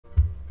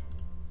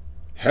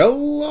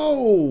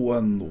Hello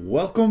and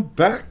welcome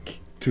back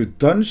to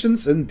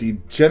Dungeons and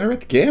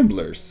Degenerate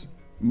Gamblers.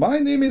 My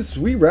name is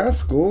Wee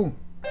Rascal,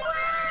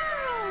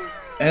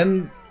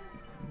 and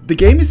the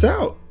game is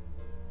out.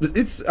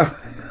 It's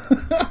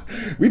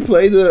we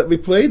played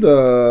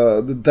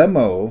the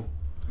demo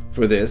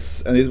for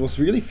this, and it was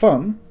really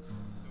fun.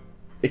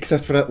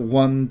 Except for that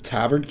one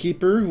tavern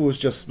keeper who was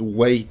just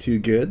way too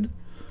good.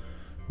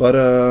 But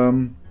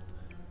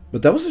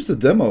that was just a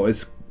demo.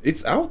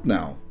 It's out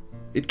now.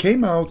 It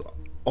came out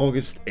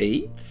August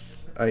 8th,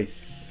 I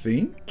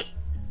think.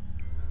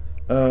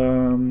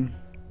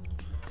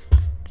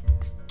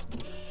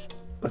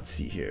 Let's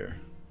see here.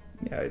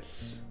 Yeah,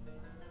 it's.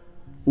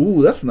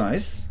 Ooh, that's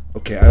nice.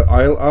 Okay,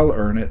 I'll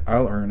earn it.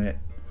 I'll earn it.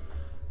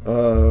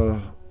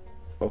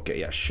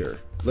 Okay, yeah, sure.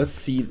 Let's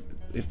see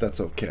if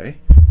that's okay.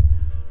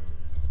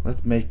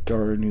 Let's make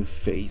our new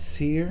face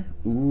here.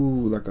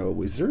 Ooh, like a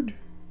wizard.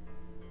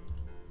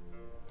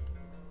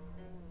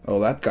 Oh,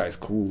 that guy's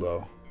cool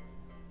though.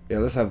 Yeah,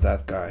 let's have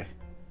that guy.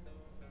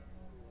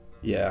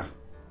 Yeah.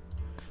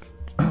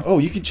 Oh,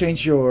 you can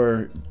change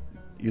your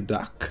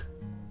duck.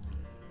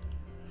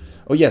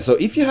 Oh yeah, so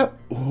if you have,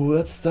 oh,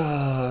 that's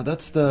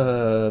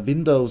the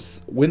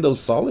Windows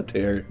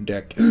Solitaire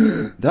deck.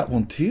 That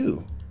one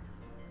too.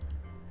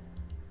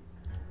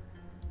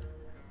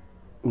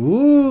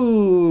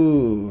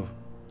 Ooh.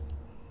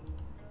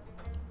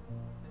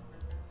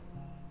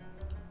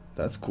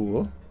 That's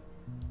cool.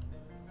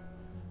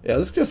 Yeah,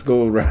 let's just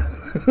go around.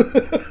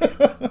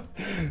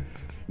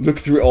 Look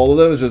through all of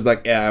them. It's just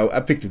like, yeah, I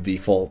picked the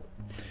default.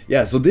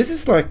 Yeah, so this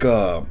is like,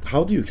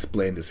 how do you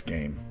explain this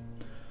game?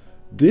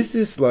 This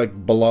is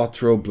like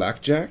Balatro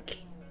Blackjack,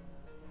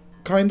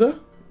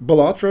 kinda.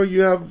 Balatro,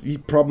 you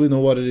probably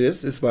know what it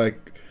is. It's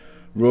like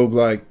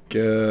roguelike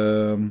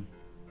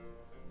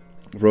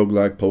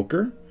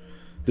poker.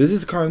 This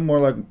is kind of more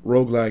like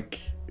roguelike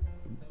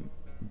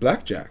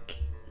blackjack.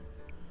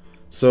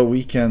 So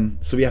we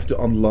have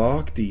to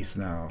unlock these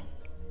now.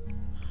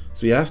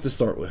 So you have to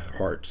start with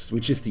hearts,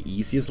 which is the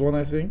easiest one,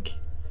 I think.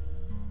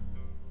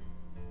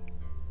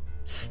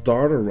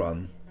 Start a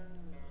run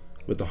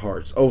with the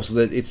hearts. Oh, so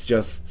that it's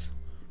just.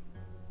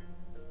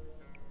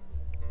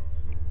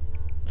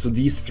 So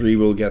these three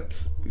will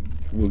get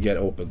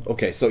open.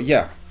 Okay, so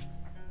yeah.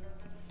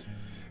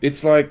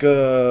 It's like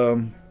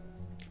Balatro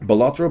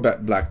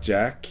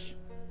Blackjack.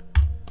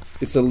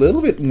 It's a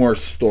little bit more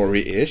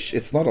story-ish.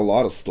 It's not a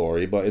lot of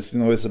story, but it's, you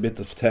know, it's a bit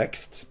of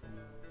text.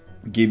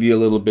 Give you a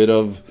little bit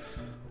of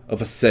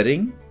a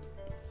setting.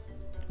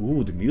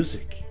 Ooh, the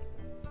music.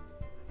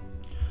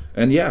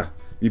 And yeah,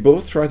 we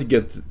both try to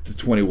get to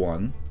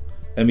 21,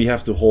 and we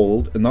have to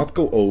hold and not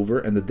go over,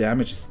 and the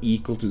damage is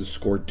equal to the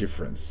score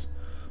difference.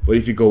 But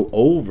if you go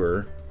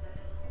over,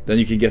 then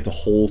you can get the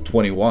whole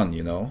 21,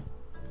 you know?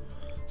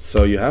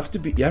 So you have to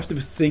be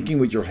thinking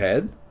with your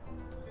head,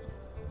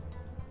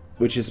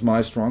 which is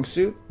my strong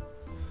suit.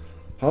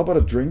 How about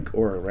a drink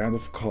or a round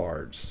of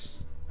cards?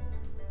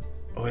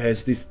 Oh yeah,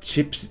 it's these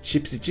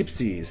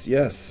gypsies.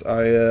 Yes,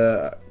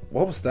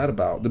 what was that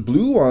about? The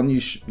blue one you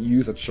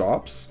use at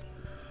shops,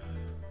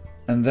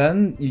 and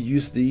then you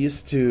use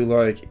these to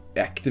like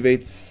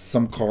activate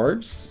some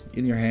cards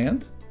in your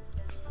hand.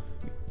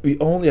 We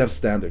only have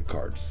standard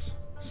cards,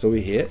 so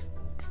we hit,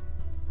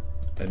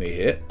 and we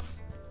hit,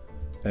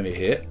 and we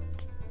hit,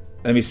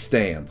 and we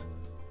stand.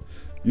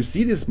 You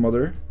see this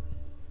mother?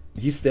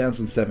 He stands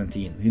on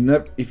 17.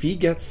 If he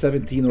gets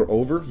 17 or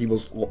over, he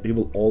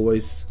will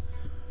always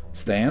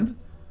stand.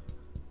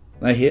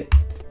 I hit,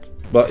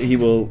 but he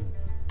will.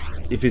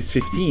 If it's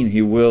 15,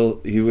 he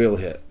will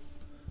hit.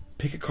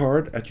 Pick a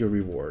card at your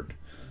reward.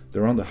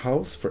 They're on the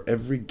house for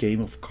every game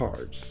of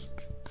cards.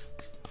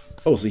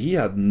 Oh, so he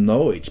had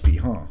no HP,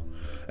 huh?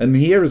 And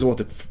here is what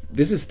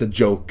this is the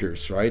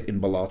jokers, right?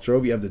 In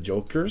Balatro, we have the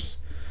jokers.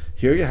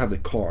 Here you have the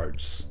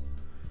cards.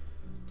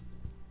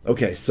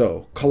 Okay,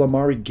 so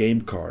calamari game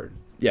card.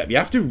 Yeah, we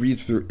have to read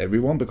through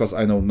everyone because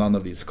I know none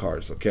of these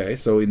cards, okay?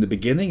 So in the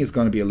beginning it's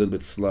going to be a little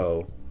bit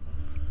slow.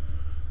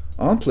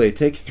 On play,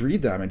 take 3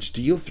 damage,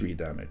 deal 3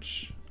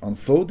 damage. On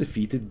foe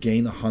defeated,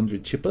 gain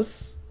 100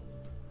 chippas.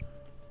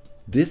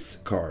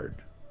 Discard.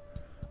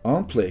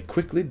 On play,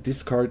 quickly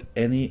discard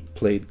any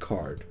played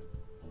card.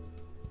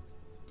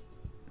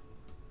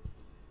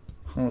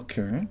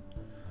 Okay.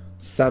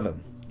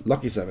 7.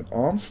 Lucky 7.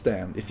 On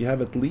stand, if you have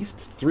at least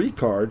 3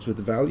 cards with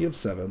the value of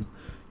 7,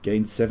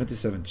 gain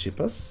 77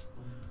 chippas.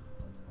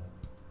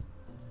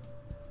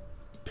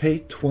 Pay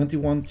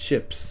 21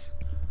 chips.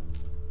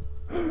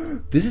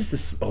 This is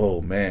this.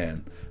 Oh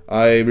man.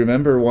 I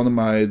remember one of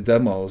my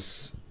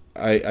demos.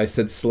 I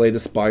said Slay the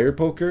Spire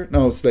poker.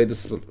 No,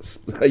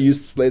 I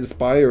used Slay the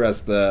Spire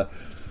as the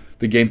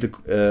game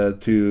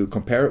to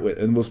compare it with,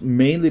 and it was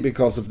mainly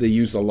because of they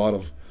use a lot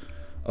of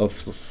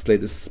Slay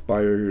the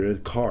Spire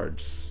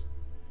cards.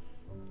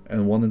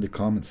 And one in the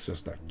comments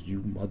just like,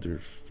 you mother,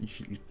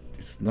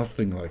 it's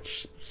nothing like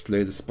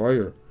Slay the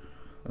Spire.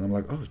 And I'm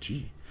like, oh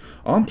gee.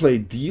 On play,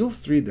 deal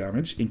 3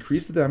 damage,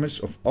 increase the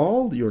damage of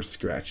all your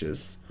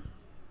scratches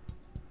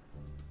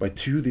by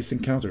 2 this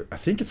encounter. I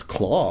think it's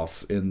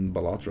claws in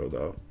Balatro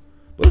though.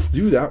 But let's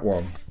do that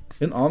one.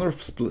 In honor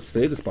of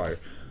Slay the Spire.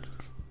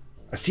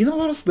 I've seen a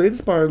lot of Slay the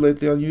Spire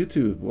lately on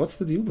YouTube. What's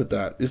the deal with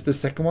that? Is the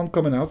second one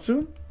coming out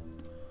soon?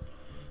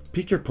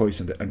 Pick your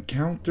poison. The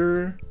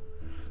encounter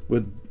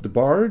with the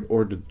bard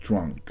or the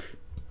drunk.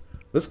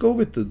 Let's go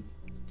with the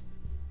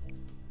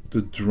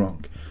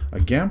drunk. A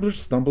gambler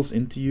stumbles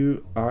into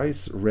you,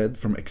 eyes red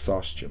from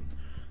exhaustion.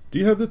 Do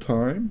you have the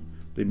time?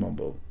 They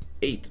mumble.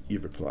 8, you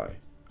reply.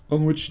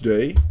 On which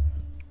day?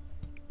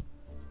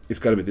 It's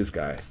gotta be this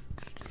guy.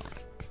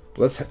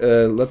 Let's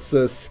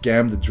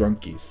scam the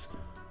drunkies.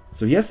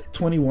 So he has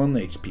 21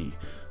 HP.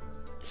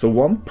 So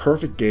one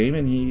perfect game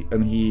and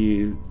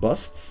he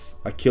busts.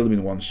 I killed him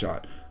in one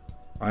shot.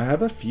 I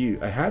had a few,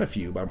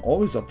 but I'm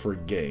always up for a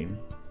game.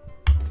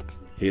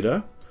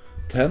 Hita.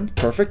 10,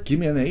 perfect. Give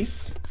me an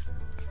ace.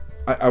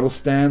 I will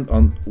stand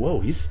on.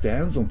 Whoa, he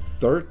stands on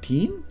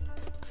 13.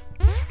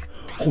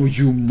 Oh,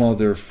 you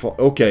motherfucker.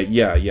 Okay,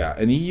 yeah.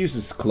 And he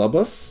uses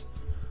Clubus,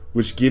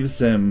 which gives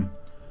him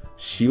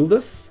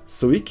Shieldus,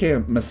 so he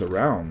can't mess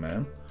around,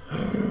 man.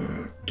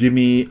 Give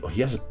me. Oh,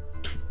 he has a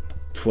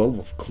 12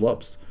 of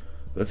clubs.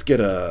 Let's get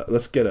a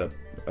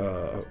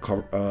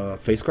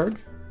face card.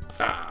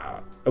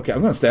 Okay,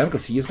 I'm gonna stand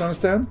because he is gonna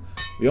stand.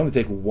 We only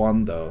take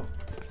one though.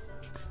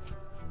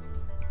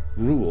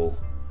 Rule.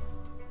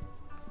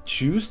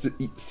 Choose to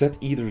set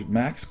either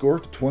max score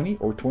to 20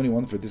 or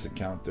 21 for this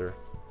encounter.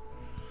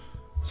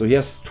 So he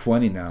has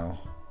 20 now.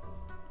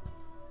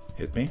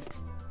 Hit me.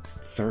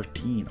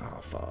 13. Oh,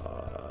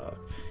 fuck.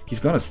 He's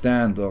gonna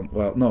stand on.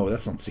 Well, no,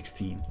 that's not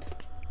 16.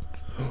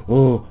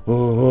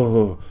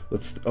 Oh.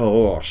 Let's.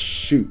 Oh,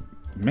 shoot.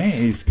 Man,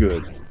 he's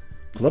good.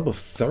 Club of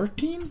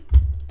 13?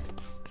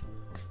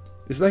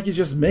 It's like he's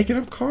just making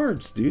up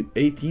cards, dude.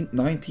 18,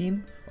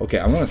 19. Okay,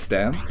 I'm gonna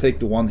stand. Take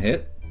the one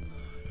hit.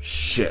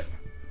 Shit.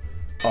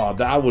 Oh,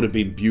 that would have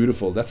been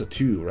beautiful. That's a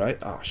 2, right?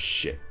 Oh,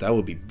 shit. That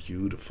would be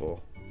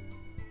beautiful.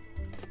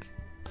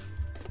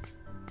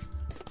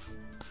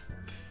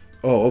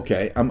 Oh,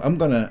 okay. I'm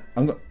gonna.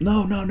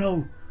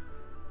 No.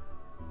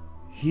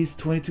 He's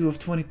 22 of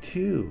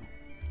 22.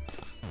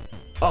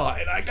 Oh,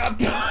 and I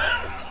got.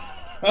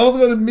 I was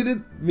gonna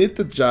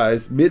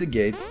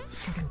mitigate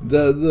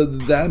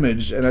the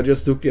damage, and I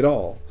just took it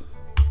all.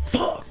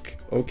 Fuck.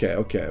 Okay.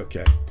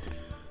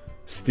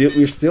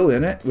 We're still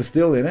in it. We're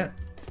still in it.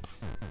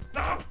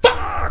 Oh,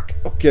 fuck.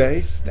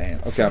 Okay,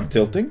 stand. Okay, I'm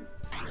tilting.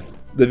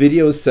 The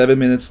video is 7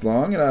 minutes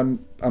long, and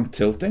I'm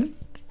tilting.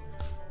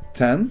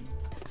 10.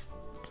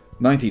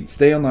 19.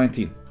 Stay on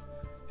 19.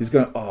 He's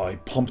gonna. Oh, he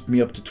pumped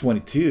me up to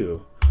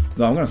 22.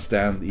 No, I'm gonna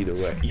stand either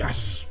way.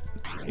 Yes.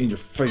 In your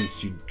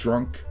face, you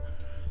drunk.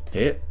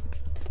 Hit.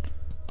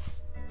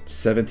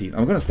 17.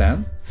 I'm gonna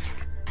stand.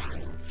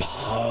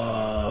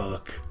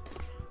 Fuck.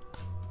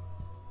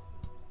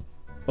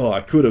 Oh,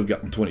 I could have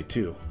gotten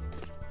 22.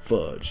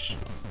 Fudge.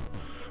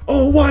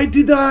 Oh, why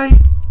did I?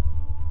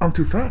 I'm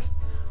too fast.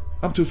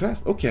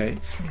 Okay.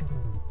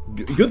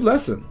 Good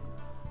lesson.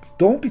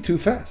 Don't be too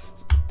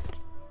fast.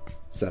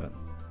 7.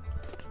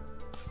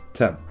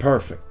 10.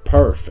 Perfect.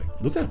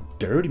 Look how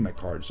dirty my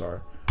cards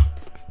are.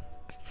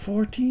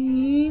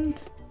 14.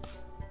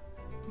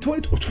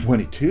 22.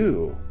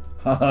 22.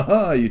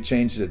 Haha, you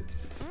changed it.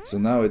 So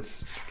now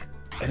it's.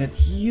 And it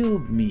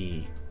healed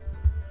me.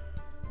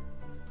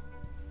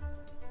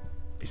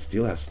 He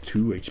still has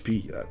 2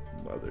 HP, that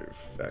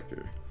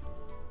motherfucker.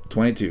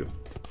 22.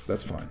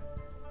 That's fine.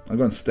 I'm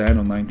gonna stand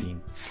on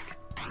 19.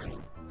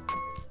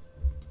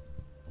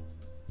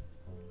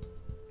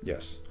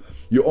 Yes.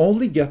 You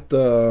only get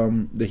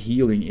the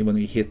healing when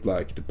you hit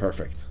like the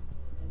perfect.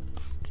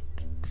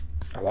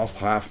 I lost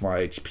half my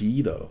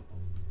HP though.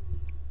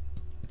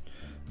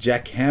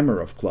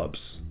 Jackhammer of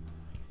clubs.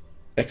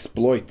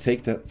 Exploit.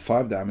 Take that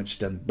 5 damage,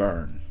 then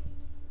burn.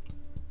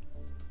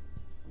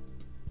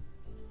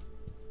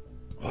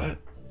 What?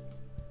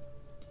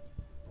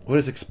 What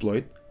is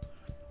exploit?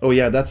 Oh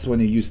yeah, that's when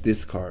you use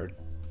this card.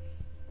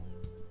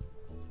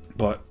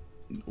 But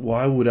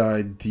why would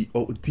I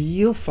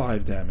deal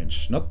 5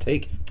 damage? Not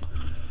take.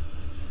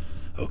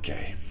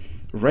 Okay.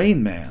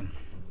 Rain Man.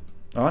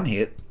 On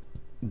hit,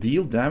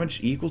 deal damage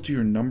equal to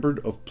your number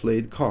of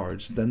played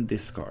cards, then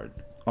discard.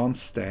 On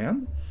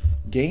stand,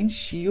 gain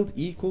shield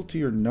equal to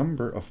your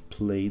number of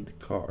played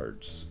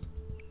cards.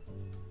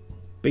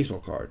 Baseball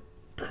card.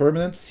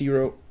 Permanent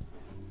 0.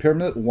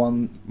 Permanent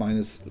 1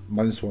 minus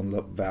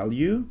 -1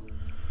 value.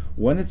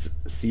 When it's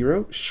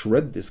 0,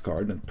 shred this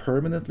card and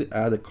permanently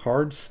add a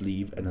card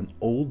sleeve and an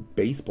old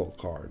baseball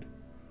card.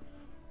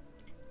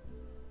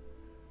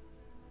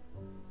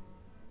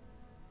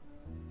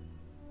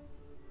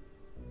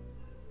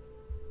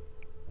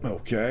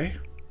 Okay.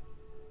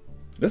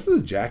 Let's do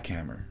the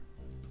Jackhammer.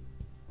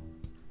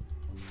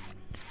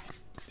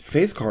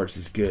 Face cards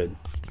is good.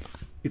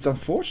 It's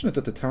unfortunate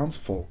that the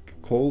townsfolk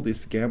call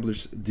these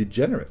gamblers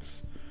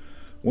degenerates,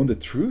 when the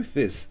truth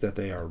is that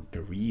they are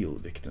the real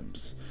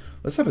victims.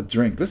 Let's have a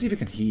drink. Let's see if we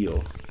can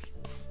heal.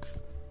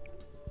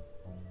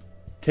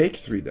 Take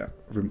 3 down.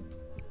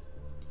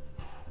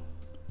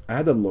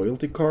 Add a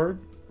loyalty card.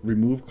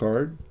 Remove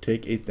card.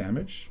 Take 8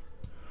 damage.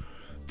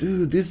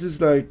 Dude, this is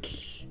like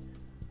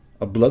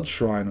A blood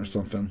shrine or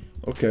something.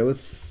 Okay,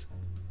 let's...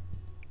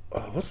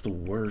 Oh, what's the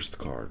worst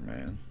card,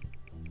 man?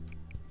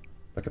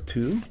 Like a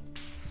 2?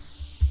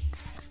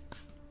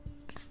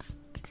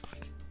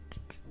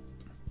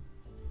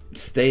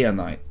 Stay a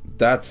night.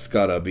 That's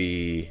gotta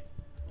be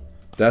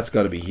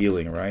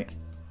healing, right?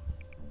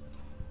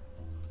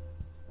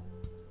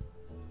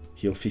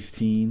 Heal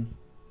 15.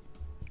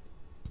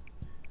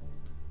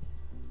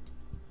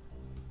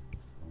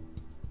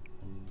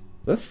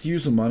 Let's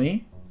use the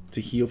money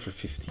to heal for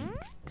 15.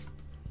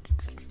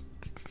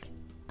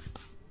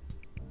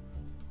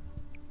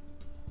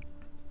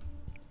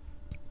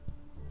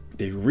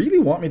 They really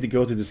want me to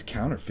go to this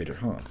counterfeiter,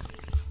 huh?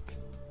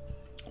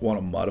 Want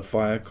to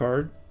modify a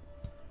card?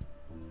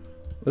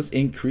 Let's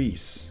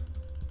increase.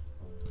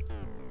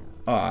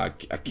 Ah,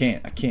 I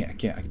can't. I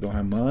don't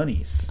have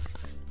monies.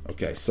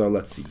 Okay, so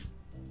let's see.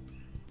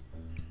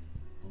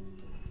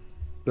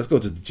 Let's go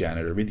to the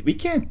janitor. We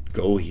can't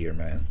go here,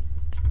 man.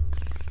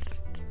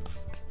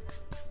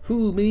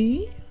 Who,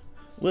 me?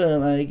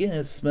 Well, I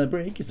guess my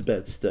break is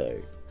about to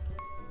start.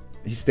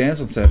 He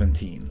stands on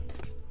 17.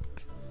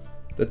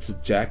 That's a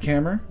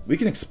jackhammer. We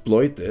can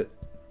exploit it.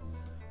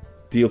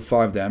 Deal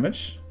 5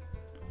 damage.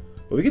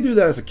 But we can do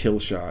that as a kill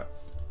shot.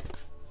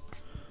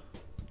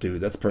 Dude,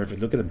 that's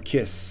perfect. Look at them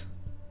kiss.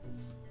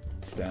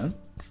 Stan?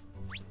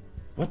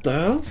 What the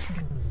hell?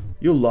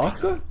 You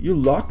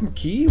lock my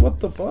key? What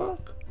the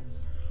fuck?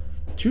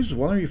 Choose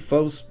one of your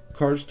foe's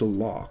cards to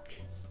lock.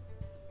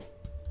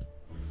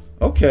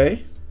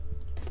 Okay.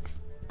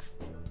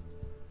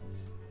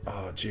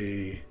 Oh,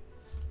 gee.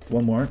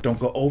 One more. Don't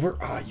go over.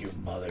 Ah, you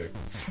mother.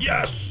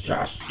 Yes,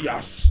 yes,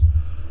 yes.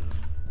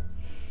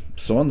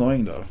 So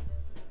annoying, though.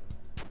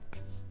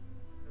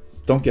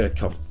 Don't get it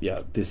covered.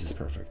 Yeah, this is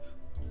perfect.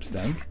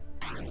 Stand.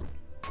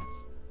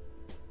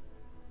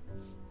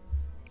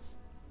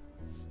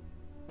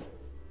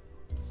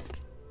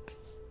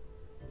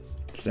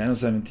 Stand on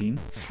 17.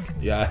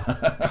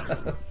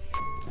 Yes.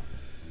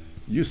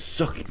 You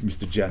suck,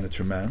 Mr.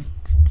 Janitor Man.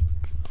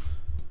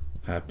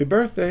 Happy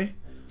birthday.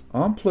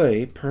 On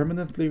play,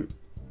 permanently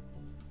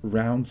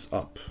rounds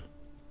up.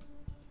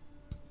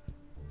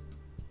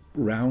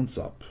 Rounds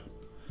up.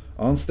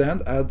 On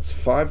stand, adds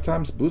 5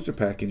 times booster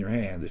pack in your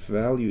hand if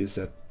value is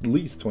at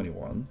least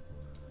 21.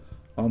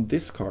 On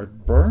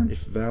discard, burn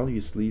if value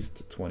is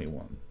least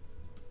 21.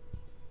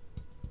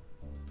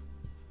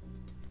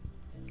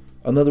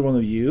 Another one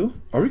of you.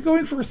 Are we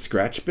going for a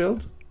scratch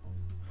build?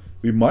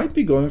 We might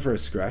be going for a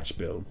scratch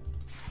build.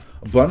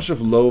 A bunch of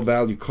low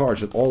value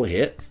cards that all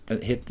hit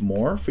and hit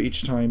more for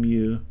each time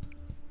you...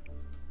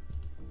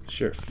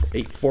 Sure,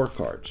 4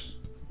 cards.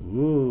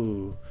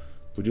 Ooh.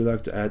 Would you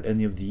like to add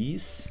any of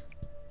these?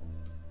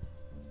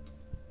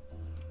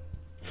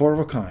 4 of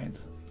a kind.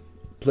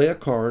 Play a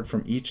card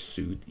from each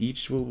suit,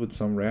 each will with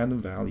some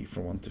random value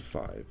from 1 to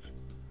 5.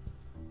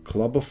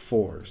 Club of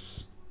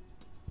 4s.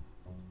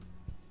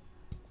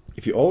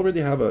 If you already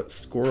have a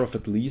score of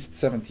at least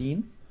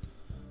 17,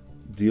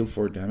 deal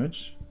 4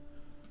 damage.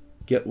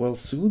 Get well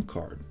soon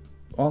card.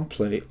 On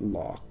play,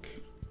 lock.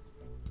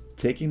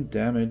 Taking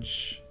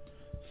damage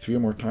 3 or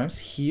more times,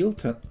 heal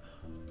 10.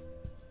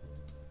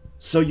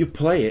 So you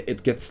play it,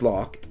 it gets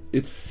locked.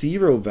 It's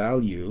 0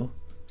 value.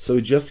 So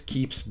it just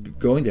keeps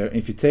going there. And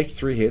if you take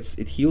 3 hits,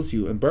 it heals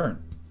you and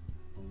burn.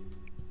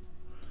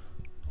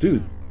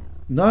 Dude,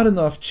 not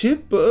enough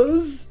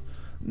chippas.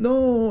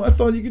 No, I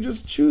thought you could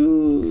just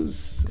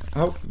choose.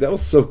 How, that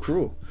was so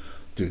cruel.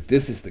 Dude,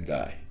 this is the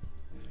guy.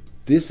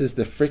 This is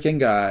the freaking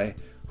guy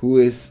who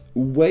is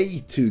way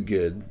too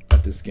good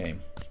at this game.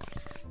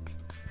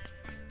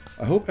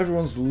 I hope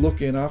everyone's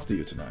looking after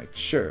you tonight.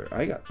 Sure,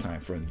 I got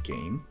time for a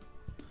game.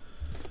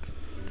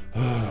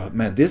 Oh,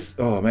 man, this...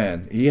 Oh,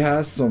 man. He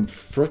has some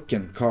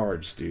freaking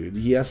cards, dude.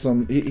 He has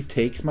some... He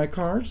takes my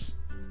cards?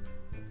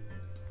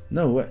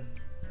 No way.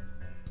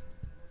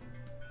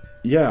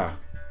 Yeah.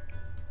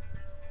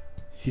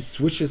 He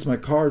switches my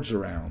cards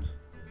around.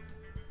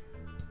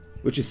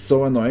 Which is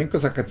so annoying,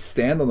 because I could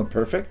stand on the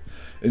perfect,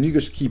 and you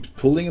just keep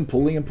pulling and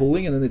pulling and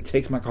pulling, and then it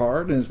takes my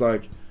card, and it's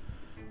like...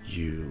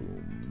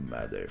 You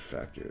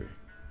motherfucker.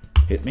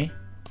 Hit me?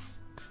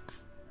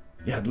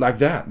 Yeah, like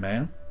that,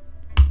 man.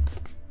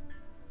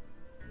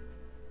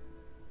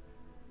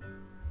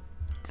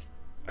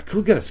 I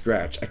could get a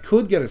scratch. I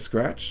could get a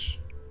scratch.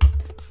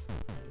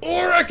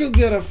 Or I could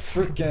get a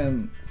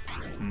freaking...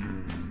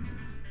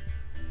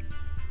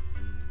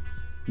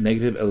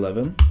 Negative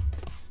 11.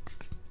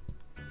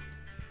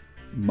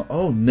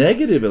 Oh,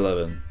 negative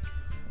 11.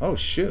 Oh,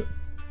 shit.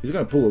 He's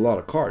going to pull a lot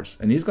of cards.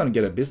 And he's going to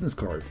get a business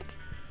card.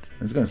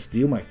 And he's going to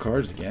steal my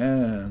cards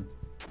again.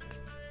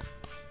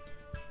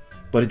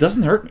 But it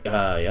doesn't hurt me.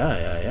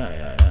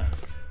 Yeah.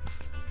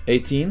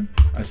 18.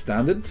 I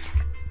stand it.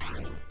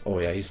 Oh,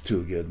 yeah, he's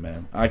too good,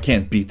 man. I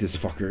can't beat this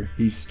fucker.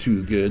 He's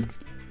too good.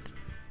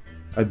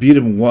 I beat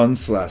him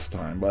once last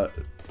time, but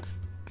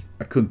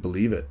I couldn't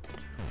believe it.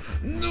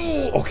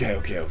 No! Okay.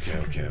 I could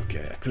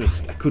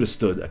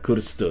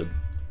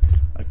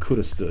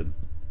have stood.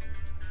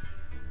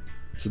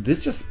 So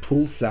this just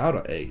pulls out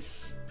an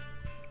ace.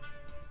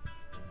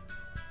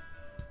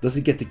 Does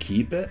he get to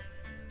keep it?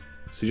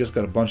 So he just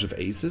got a bunch of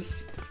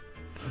aces?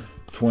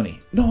 20.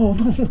 No,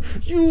 no,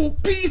 you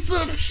piece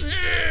of shit!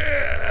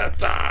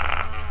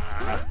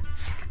 Ah!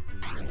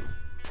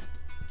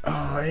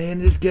 Oh,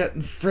 and he's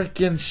getting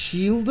freaking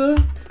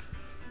shielded?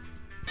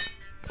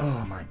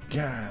 Oh my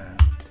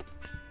god.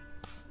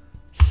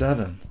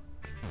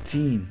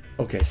 17.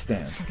 Okay,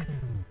 stand.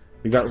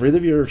 We got rid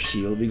of your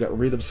shield, we got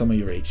rid of some of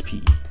your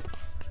HP.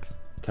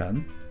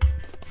 10.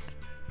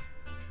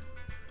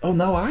 Oh,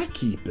 now I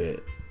keep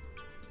it.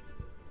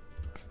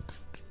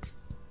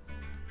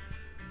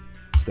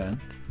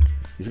 Stand.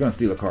 He's gonna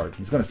steal a card.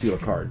 He's gonna steal a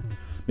card.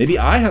 Maybe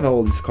I have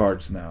all these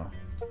cards now.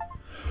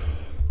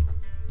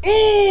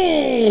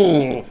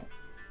 Ooh!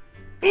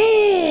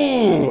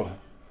 Ooh!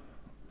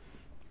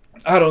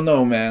 I don't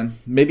know, man.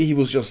 Maybe he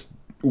was just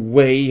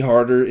way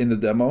harder in the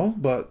demo,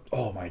 but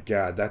oh my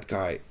god, that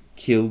guy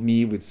killed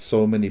me with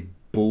so many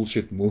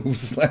bullshit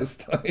moves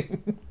last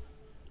time.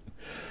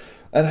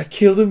 And I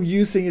killed him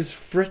using his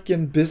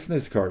freaking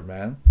business card,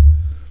 man.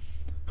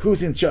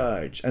 Who's in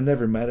charge? I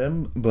never met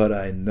him, but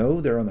I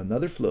know they're on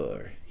another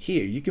floor.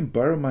 Here, you can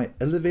borrow my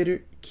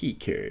elevator key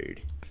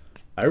card.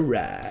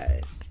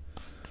 Alright.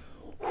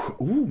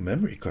 Ooh,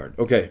 memory card.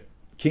 Okay,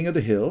 King of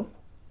the Hill.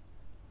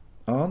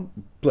 On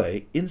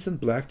play,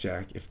 instant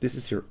blackjack if this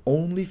is your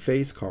only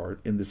face card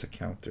in this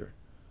encounter.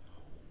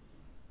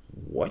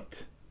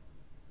 What?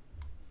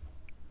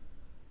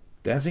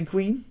 Dancing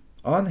Queen.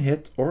 On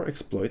hit or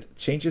exploit,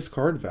 changes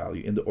card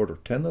value in the order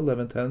 10,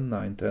 11, 10,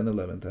 9, 10,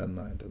 11, 10,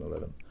 9, 10,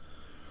 11.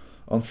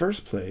 On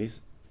first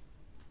place,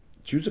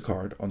 choose a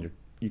card on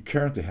you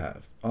currently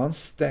have. On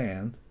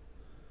stand,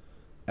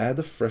 add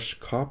a fresh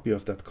copy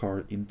of that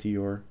card into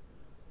your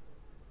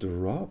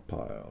draw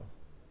pile.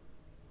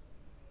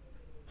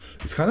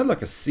 It's kind of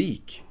like a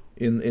seek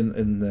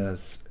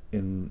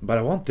but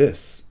I want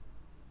this.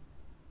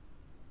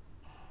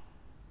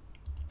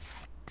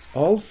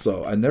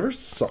 Also, I never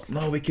saw...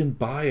 No, we can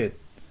buy it.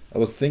 I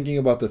was thinking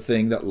about the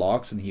thing that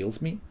locks and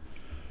heals me.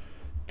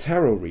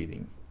 Tarot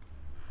reading.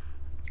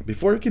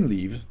 Before you can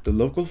leave, the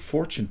local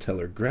fortune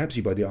teller grabs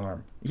you by the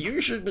arm. You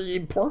should be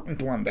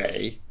important one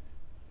day.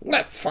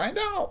 Let's find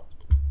out.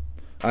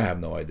 I have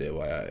no idea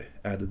why I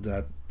added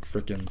that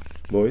freaking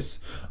voice.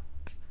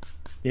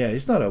 Yeah,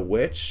 he's not a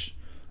witch.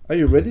 Are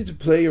you ready to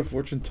play your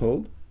fortune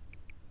told?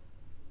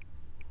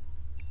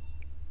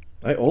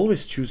 I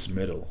always choose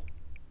middle.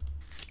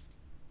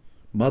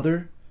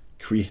 Mother,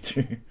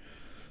 creator,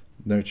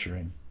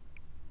 nurturing.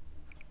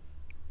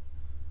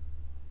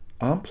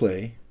 On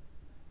play,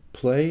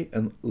 play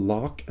and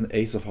lock an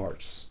ace of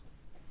hearts.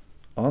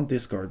 On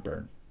discard,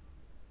 burn.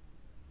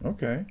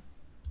 Okay.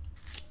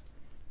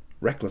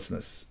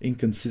 Recklessness,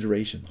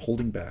 inconsideration,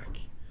 holding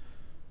back.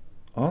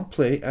 On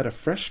play, add a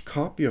fresh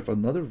copy of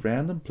another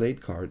random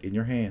played card in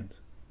your hand.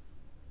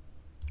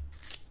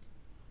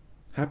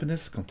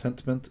 Happiness,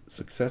 contentment,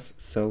 success,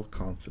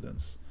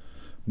 self-confidence.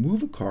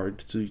 Move a card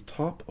to the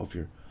top of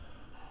your...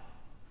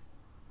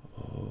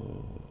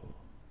 Oh.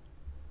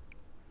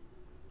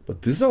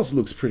 But this also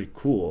looks pretty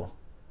cool.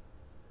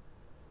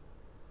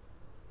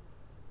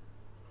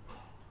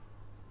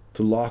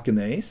 To lock an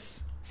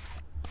ace?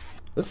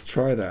 Let's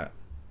try that.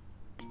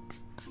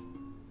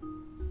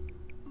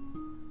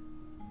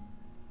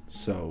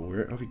 So,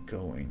 where are we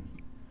going?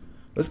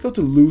 Let's go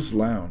to Lou's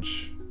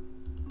Lounge.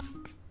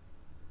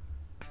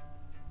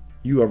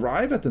 You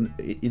arrive at an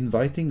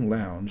inviting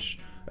lounge.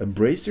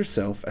 Embrace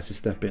yourself as you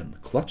step in,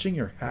 clutching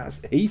your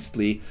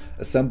hastily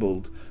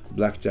assembled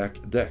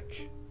blackjack deck.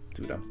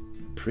 Dude,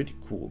 I'm pretty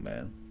cool,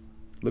 man.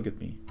 Look at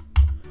me.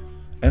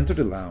 Enter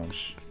the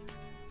lounge.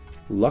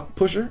 Luck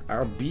pusher,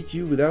 I'll beat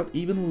you without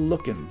even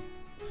looking.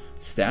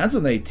 Stands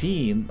on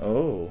 18.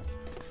 Oh.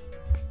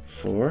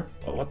 4.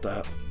 Oh, what the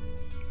hell?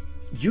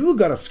 You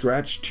got a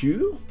scratch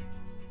too?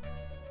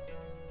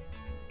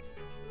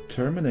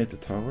 Terminate the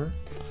tower.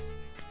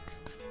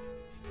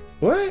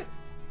 What?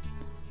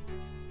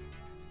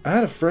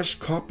 Add a fresh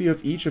copy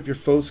of each of your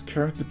foe's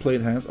currently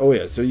played hands. Oh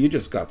yeah, so you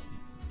just got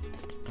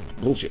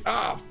bullshit.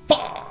 Ah,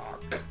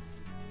 fuck!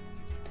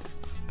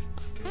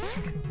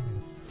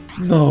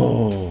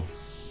 No!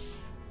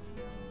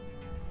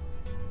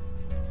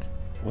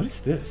 What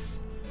is this?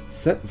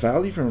 Set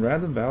value from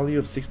random value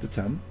of 6 to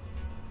 10.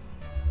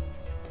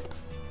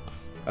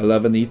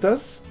 11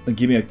 Itas? And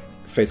give me a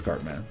face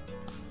card, man.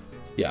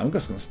 Yeah, I'm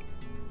just gonna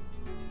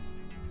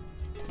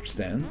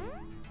stand.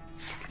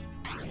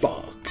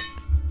 Fuck.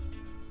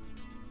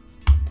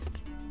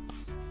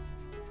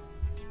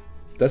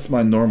 That's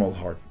my normal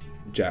heart,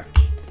 Jack.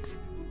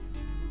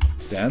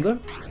 Stand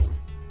up.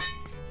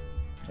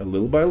 A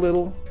little by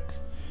little.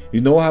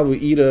 You know how we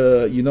eat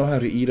a. You know how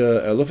to eat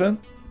a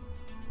elephant.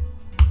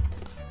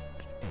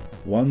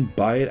 One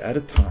bite at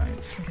a time.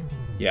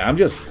 Yeah, I'm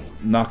just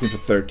knocking for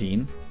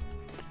 13.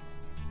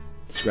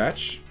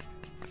 Scratch.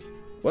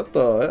 What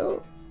the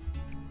hell?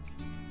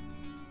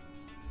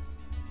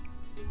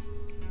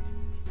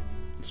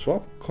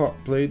 Swap card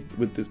played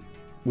with this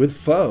with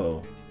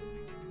foe.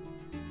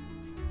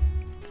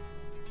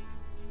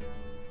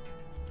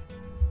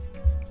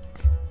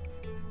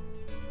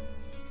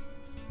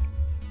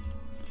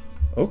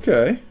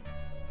 Okay.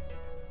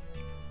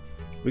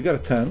 We got a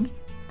 10.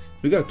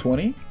 We got a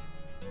 20.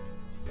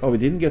 Oh, we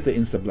didn't get the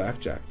insta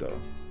blackjack though.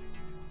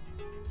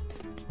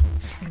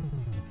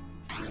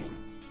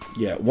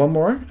 Yeah, one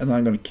more, and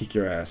I'm gonna kick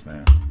your ass,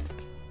 man.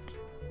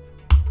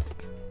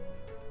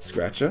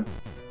 Scratcha.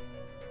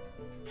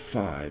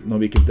 5. No,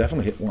 we can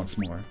definitely hit once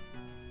more.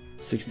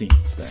 16.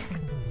 Stand.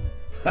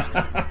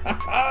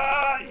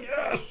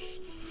 Yes!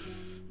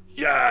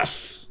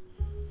 Yes!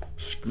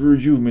 Screw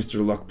you,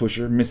 Mr. Luck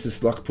Pusher,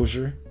 Mrs. Luck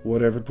Pusher,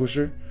 whatever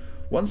pusher.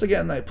 Once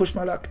again, I pushed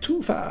my luck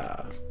too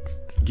far.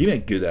 Give me a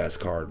good-ass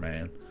card,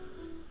 man.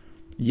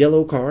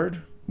 Yellow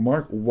card.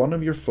 Mark one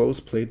of your foes'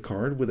 played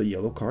card with a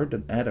yellow card,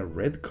 then add a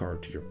red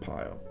card to your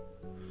pile.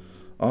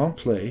 On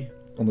play,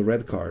 on the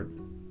red card,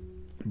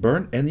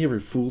 burn any of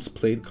your fool's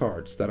played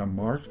cards that are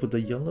marked with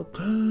a yellow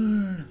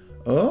card.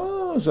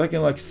 Oh, so I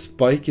can like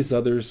spike his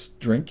other's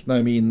drink?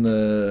 I mean,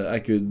 I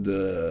could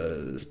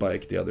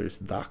spike the other's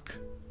deck.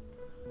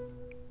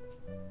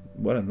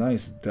 What a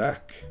nice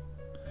deck.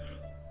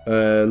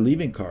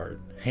 Leaving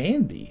card.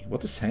 Handy.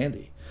 What is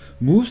handy?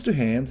 Moves to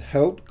hand,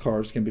 held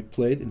cards can be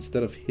played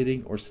instead of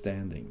hitting or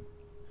standing.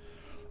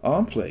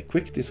 On play,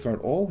 quick discard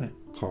all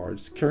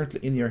cards currently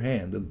in your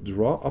hand and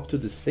draw up to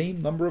the same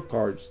number of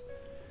cards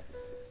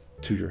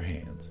to your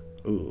hand.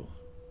 Ooh.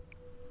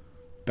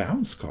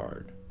 Bounce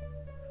card.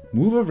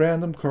 Move a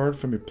random card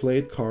from your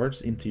played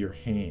cards into your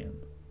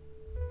hand.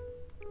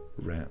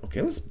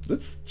 Okay,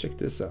 let's check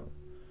this out.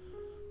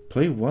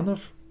 Play a one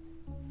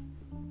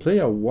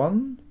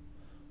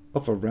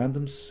of a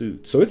random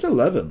suit. So it's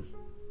 11.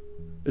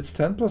 It's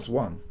 10 plus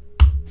 1.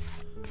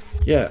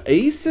 Yeah,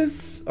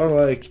 aces are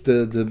like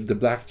the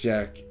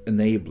blackjack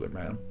enabler,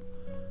 man.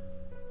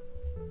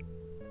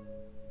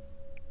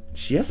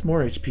 She has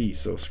more HP,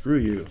 so screw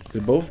you. They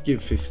both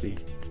give 50.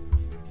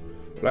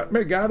 Let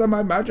me gather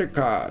my magic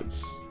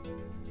cards.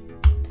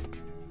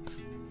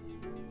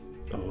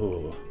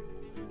 Oh.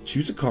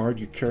 Choose a card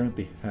you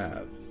currently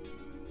have.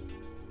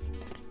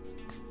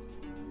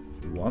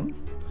 1.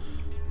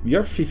 We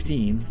are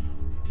 15.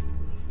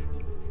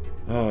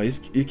 Oh,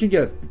 you can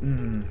get...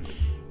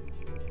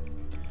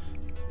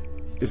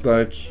 It's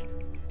like...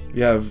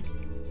 We have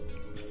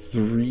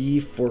 3,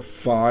 4,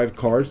 5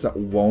 cards that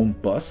won't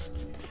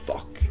bust.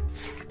 Fuck.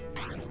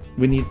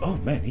 We need... Oh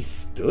man, he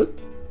stood?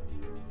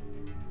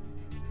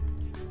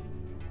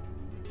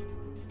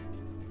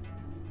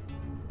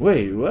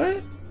 Wait,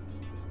 what?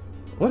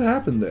 What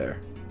happened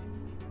there?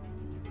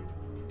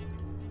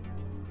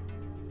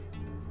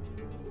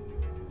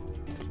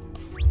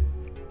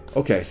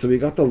 Okay, so we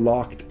got the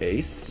locked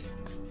ace.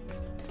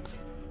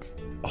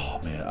 Oh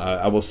man,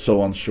 I was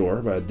so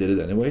unsure, but I did it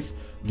anyways.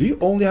 Do you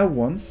only have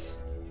once?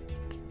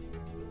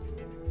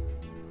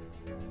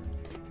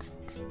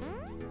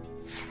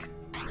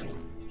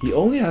 He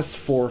only has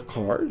 4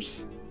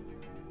 cards?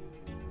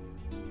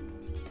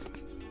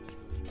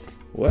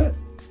 What?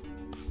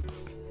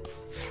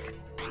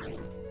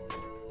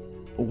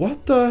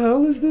 What the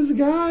hell is this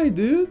guy,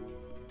 dude?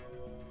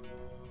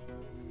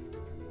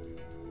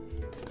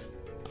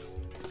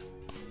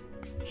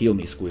 Heal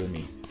me, squeal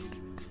me.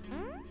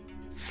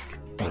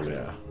 Oh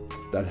yeah,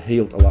 that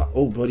healed a lot.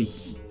 Oh, but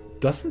he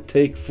doesn't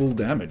take full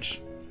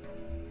damage.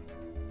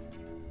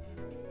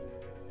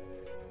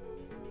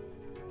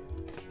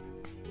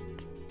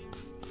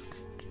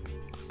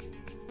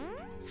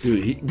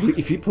 Dude,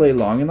 if he play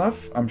long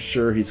enough, I'm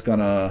sure he's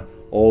gonna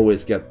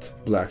always get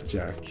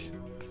blackjack.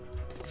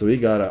 So we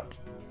got a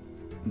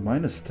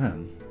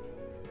 -10.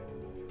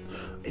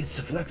 It's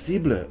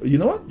flexible. You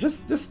know what?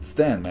 Just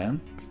stand, man.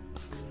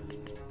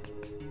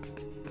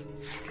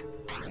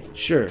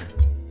 Sure.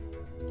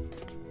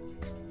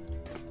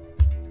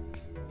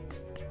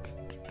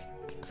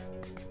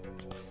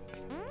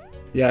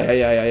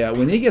 Yeah.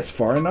 When he gets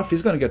far enough,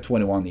 he's gonna get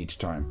 21 each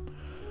time.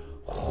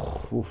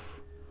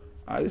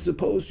 I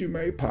suppose you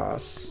may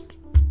pass.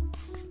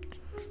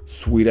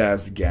 Sweet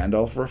ass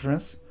Gandalf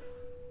reference.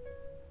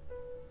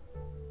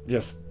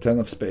 Just 10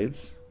 of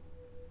spades.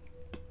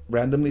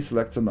 Randomly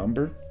selects a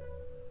number.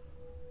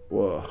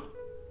 Whoa.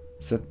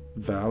 Set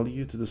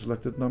value to the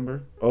selected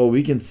number. Oh,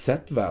 we can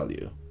set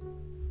value.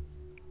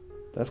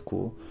 That's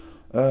cool.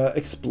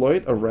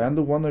 Exploit a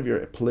random one of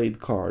your played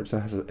cards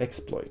that has an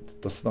exploit.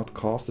 Does not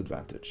cost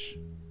advantage.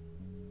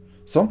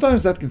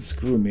 Sometimes that can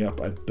screw me up,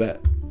 I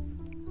bet.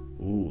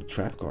 Ooh,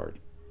 trap card.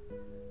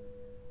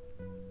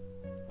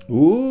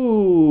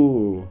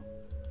 Ooh.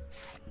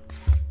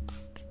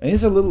 And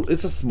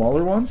it's a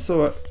smaller one,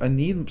 so I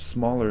need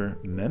smaller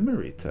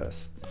memory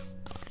test.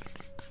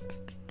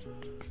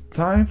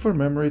 Time for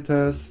memory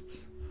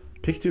test.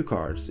 Pick 2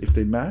 cards. If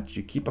they match,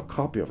 you keep a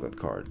copy of that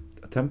card.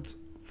 Attempt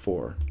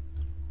 4.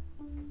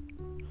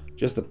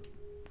 Just the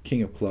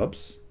King of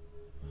Clubs.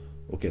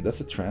 Okay,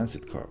 that's a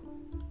transit card.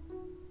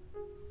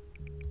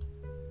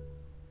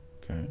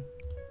 Okay.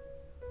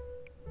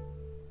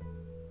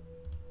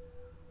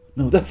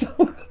 No, that's not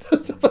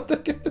what I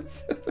can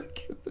say.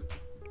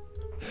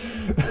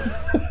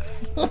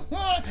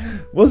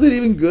 Was it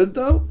even good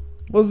though?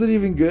 Was it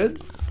even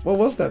good? What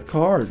was that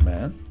card,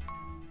 man?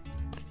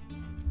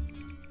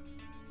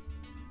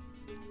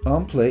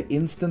 On play,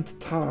 instant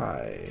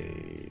tie.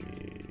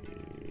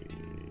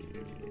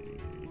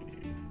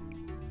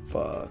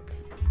 Fuck.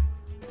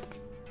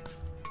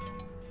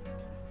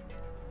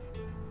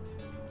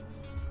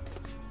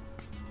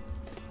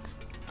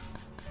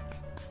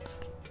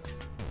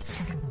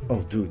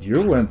 Oh, dude,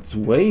 you went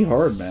way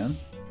hard, man.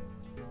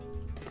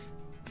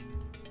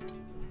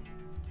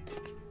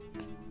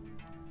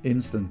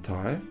 Instant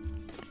tie.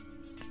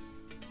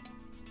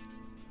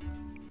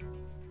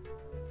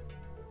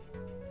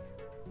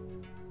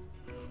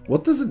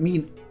 What does it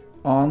mean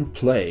on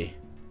play?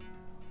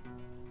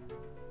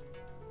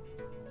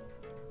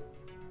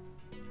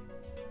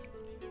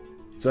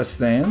 So I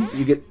stand,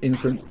 you get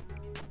instant.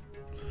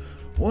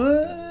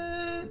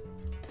 What?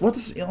 What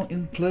does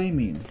in play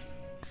mean?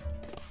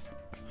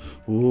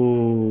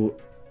 Ooh.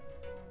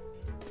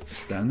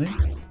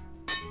 Standing?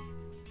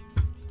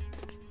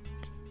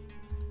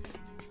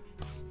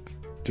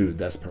 Dude,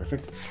 that's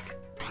perfect.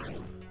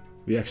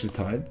 We actually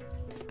tied.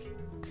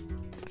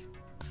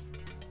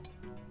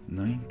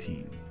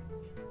 19.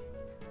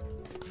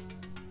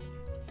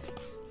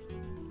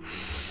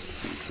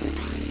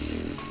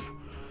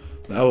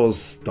 That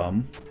was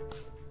dumb.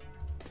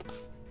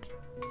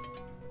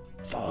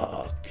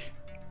 Fuck.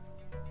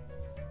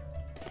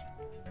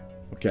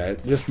 Okay,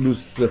 just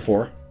lose the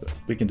 4.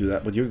 We can do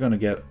that, but you're gonna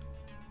get...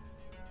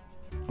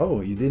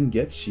 Oh, you didn't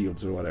get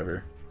shields or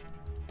whatever.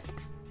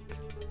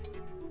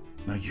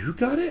 Now you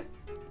got it?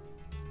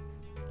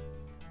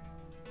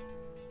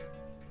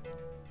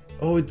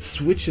 Oh, it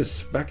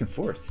switches back and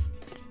forth.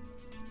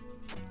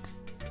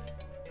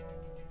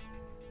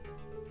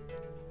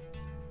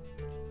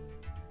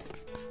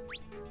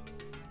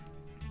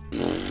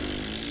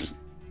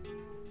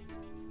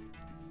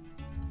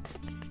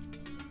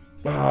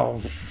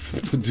 Wow,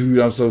 dude,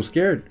 I'm so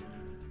scared.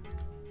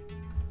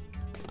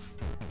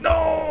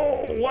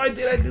 No! Why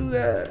did I do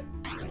that?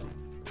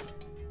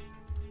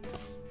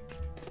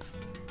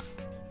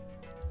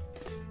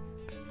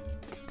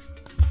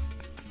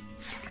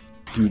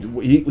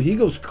 Dude, he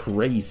goes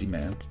crazy,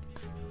 man.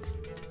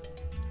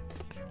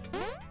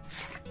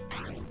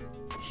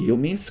 Heal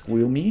me,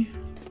 squeal me.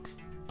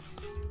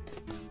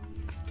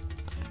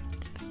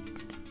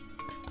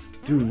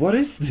 Dude, what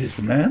is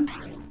this, man?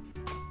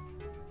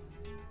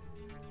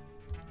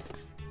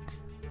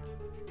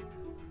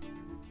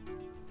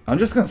 I'm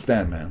just gonna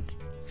stand, man.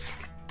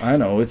 I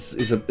know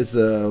it's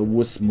a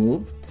wuss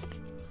move,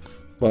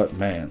 but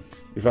man,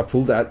 if I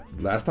pulled that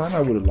last time, I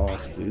would have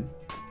lost, dude.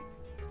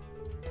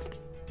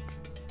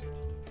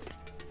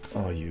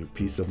 Oh, you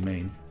piece of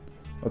main.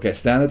 Okay,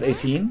 stand at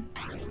 18.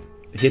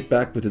 Hit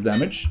back with the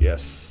damage.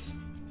 Yes.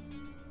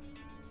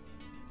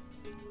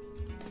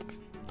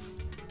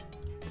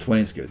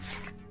 20 is good.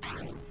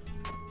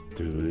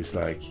 Dude, it's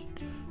like...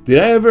 Did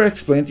I ever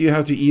explain to you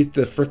how to eat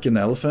the frickin'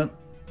 elephant?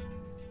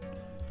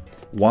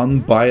 One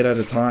bite at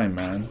a time,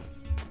 man.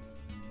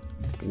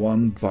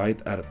 One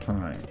bite at a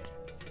time.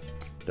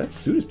 That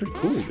suit is pretty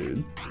cool,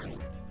 dude.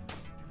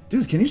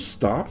 Dude, can you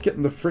stop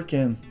getting the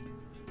frickin'...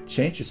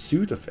 Change the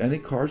suit of any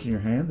cards in your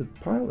hand and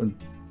pile and...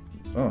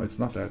 Oh, it's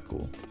not that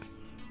cool.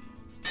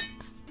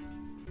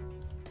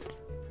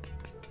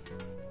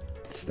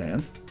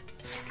 Stand.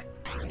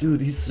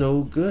 Dude, he's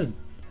so good.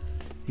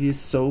 He is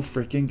so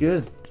freaking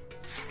good.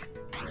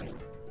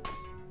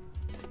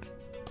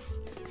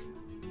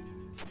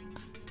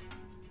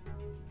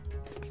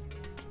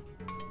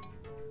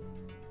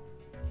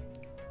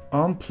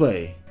 On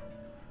play.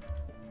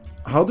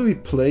 How do we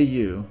play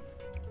you?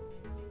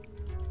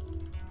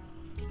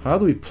 How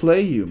do we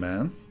play you,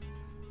 man?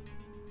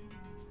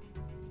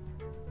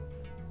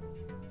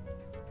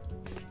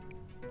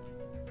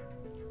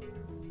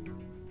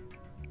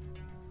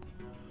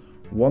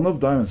 One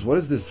of diamonds. What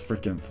is this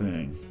freaking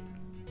thing?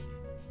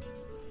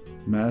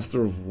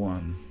 Master of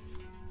one.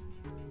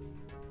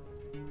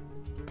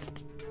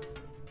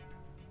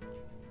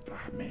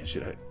 Ah, man,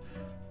 should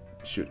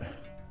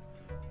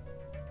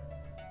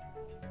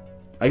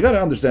I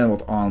gotta understand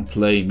what on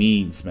play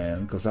means,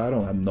 man, because I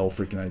don't have no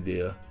freaking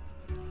idea.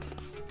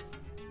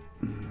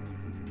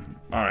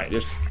 Alright,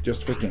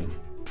 just freaking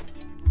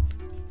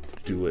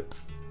do it.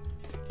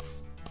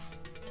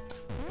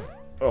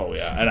 Oh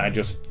yeah, and I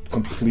just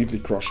completely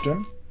crushed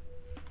him.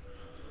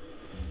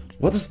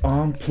 What does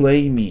on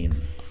play mean?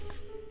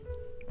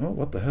 Oh,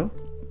 what the hell?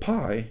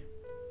 Pi.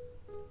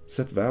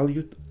 Set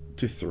value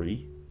to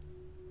 3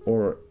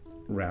 or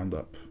round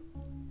up.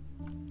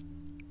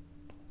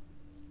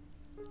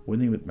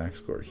 Winning with max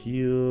score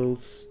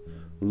heals.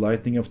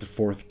 Lightning of the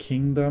Fourth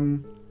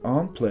Kingdom.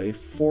 On play,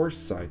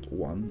 Foresight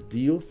 1.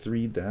 Deal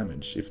 3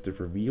 damage if the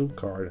revealed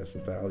card has a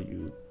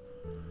value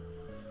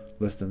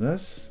less than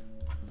this.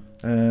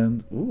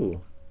 And,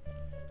 ooh.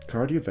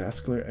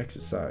 Cardiovascular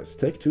exercise.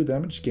 Take 2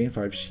 damage, gain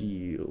 5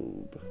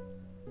 shield.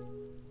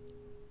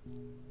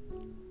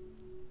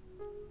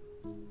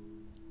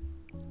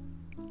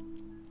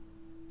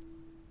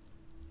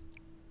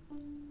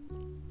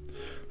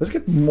 Let's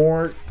get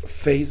more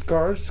face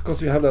cards,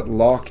 because we have that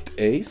locked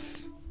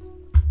ace.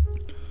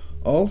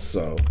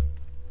 Also,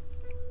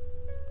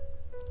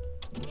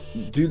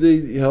 Do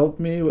they help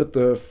me with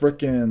the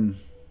frickin'...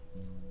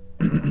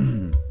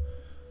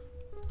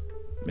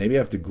 Maybe I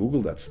have to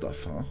Google that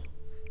stuff, huh?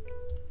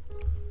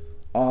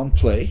 On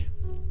play.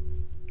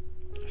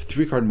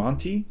 3-card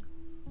Monty?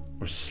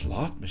 Or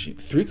slot machine?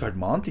 3-card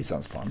Monty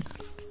sounds fun.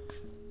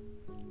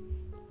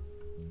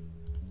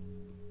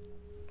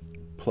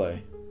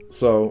 Play.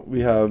 So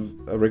we have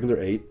a regular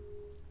 8.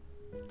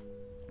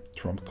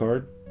 Trump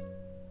card.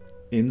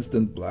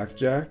 Instant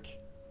blackjack.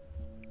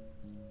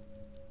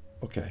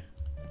 Okay.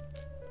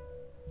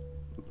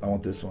 I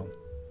want this one.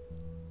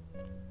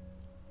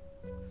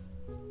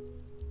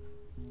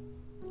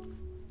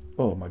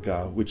 Oh my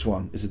god, which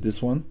one? Is it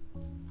this one?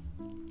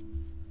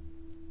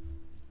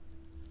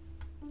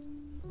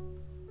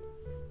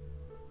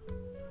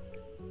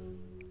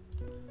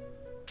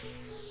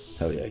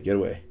 Hell yeah, get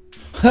away.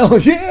 Hell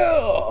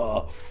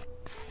yeah!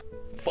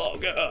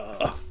 Fuck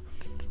yeah!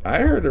 I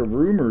heard a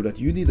rumor that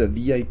you need a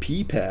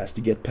VIP pass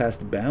to get past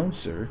the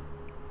bouncer.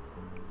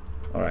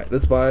 Alright,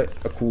 let's buy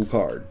a cool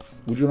card.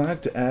 Would you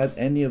like to add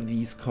any of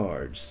these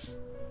cards?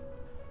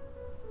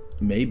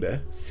 Maybe.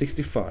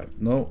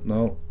 65. No,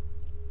 no.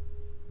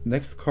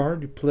 Next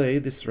card you play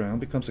this round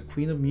becomes a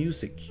Queen of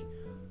Music.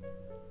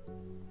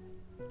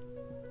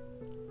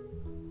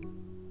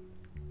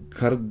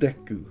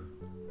 Kardeku.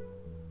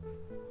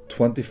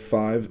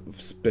 25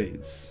 of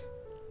spades.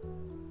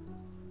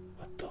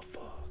 What the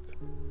fuck?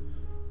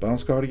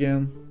 Bounce card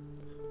again.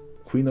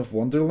 Queen of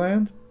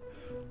Wonderland.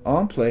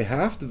 On play,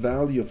 half the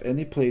value of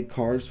any played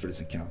cards for this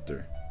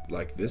encounter.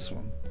 Like this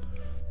one.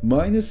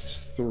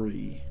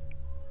 -3.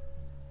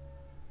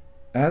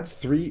 Add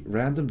 3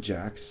 random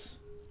jacks.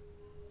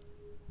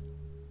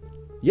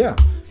 Yeah,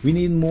 we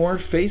need more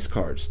face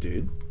cards,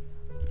 dude.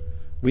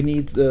 We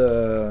need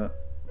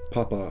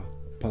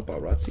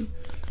paparazzi.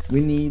 We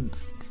need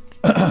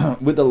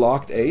with the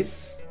locked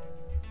ace.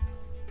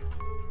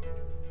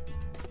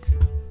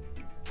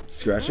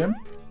 Scratch him.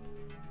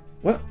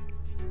 What?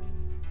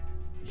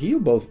 Heal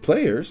both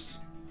players?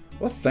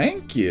 Well,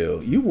 thank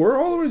you. You were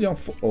already on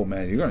full. Oh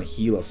man, you're gonna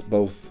heal us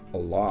both a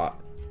lot.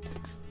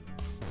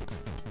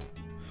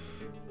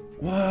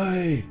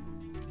 Why?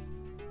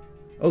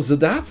 Oh, so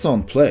that's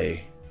on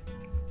play.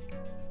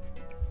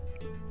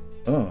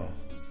 Oh.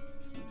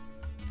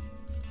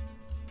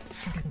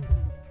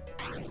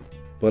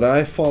 But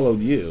I followed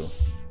you.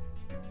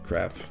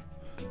 Crap.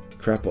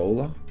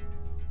 Crapola?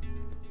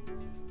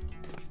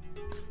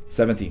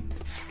 17.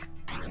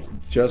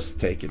 Just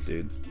take it,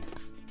 dude.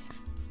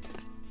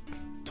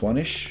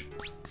 20-ish?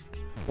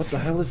 What the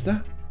hell is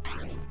that?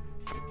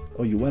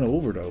 Oh, you went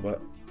over though,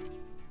 but...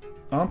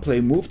 On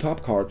play, move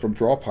top card from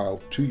draw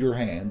pile to your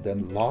hand,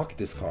 then lock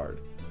this card.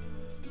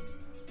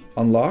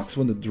 Unlocks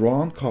when the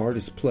drawn card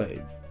is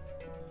played.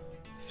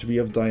 3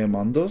 of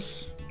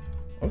Diamondos?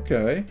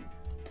 Okay.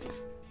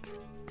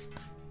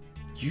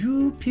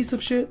 You piece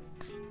of shit.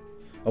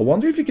 I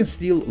wonder if you can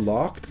steal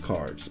locked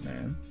cards,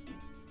 man.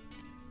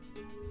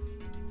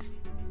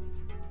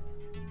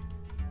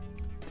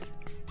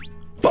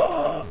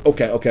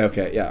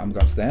 Okay. Yeah, I'm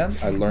gonna stand.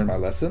 I learned my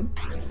lesson.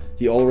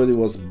 He already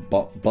was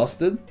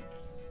busted.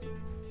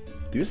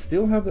 Do you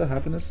still have the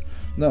happiness?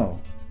 No.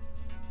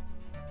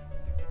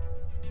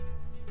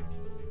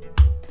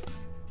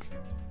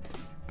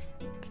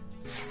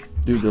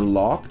 Dude, the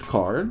locked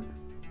card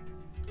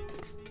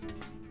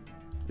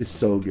is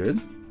so good.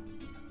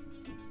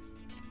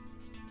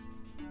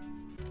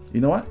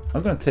 You know what?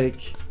 I'm gonna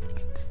take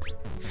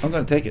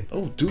it.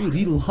 Oh, dude,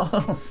 he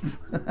lost.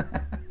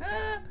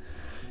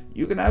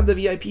 You can have the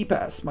VIP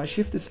pass. My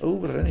shift is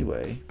over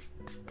anyway.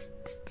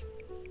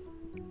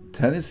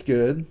 10 is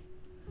good.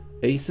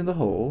 Ace in the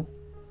hole.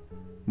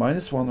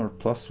 -1 or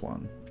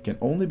 +1. It can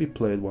only be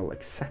played while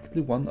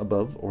exactly 1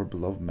 above or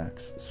below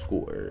max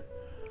score.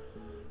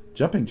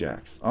 Jumping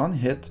jacks. On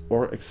hit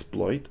or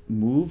exploit,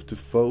 move to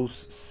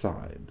foe's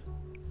side.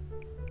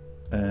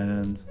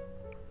 And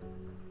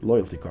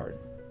loyalty card.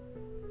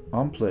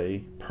 On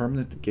play,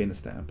 permanent gain a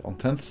stamp. On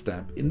 10th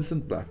stamp,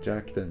 instant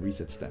blackjack, then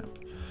reset stamp.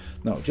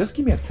 No, just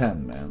give me a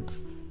 10, man.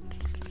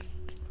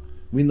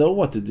 We know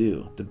what to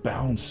do. The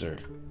bouncer.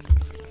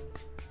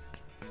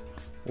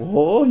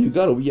 Oh, you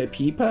got a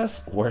VIP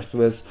pass?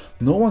 Worthless.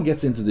 No one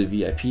gets into the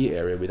VIP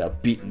area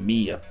without beating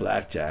me at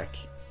blackjack.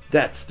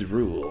 That's the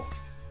rule.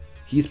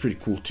 He's pretty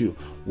cool too.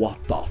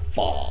 What the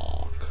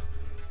fuck?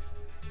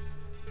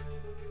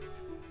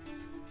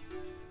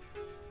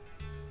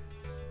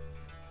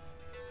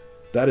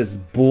 That is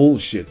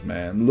bullshit,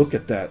 man. Look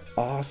at that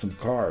awesome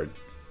card.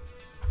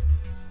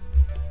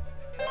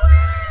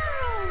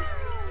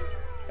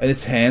 And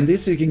it's handy,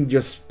 so you can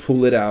just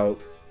pull it out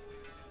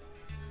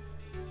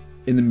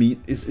in the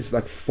meat. It's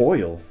like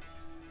foil.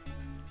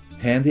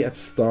 Handy at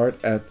start,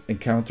 at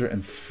encounter,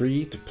 and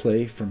free to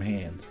play from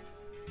hand.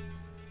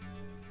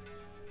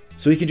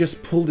 So you can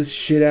just pull this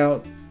shit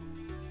out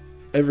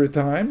every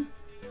time?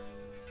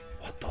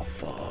 What the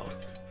fuck?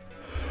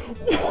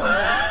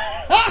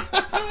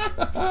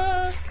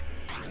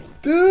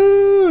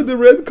 Dude, the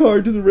red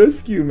card to the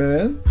rescue,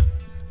 man.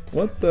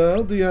 What the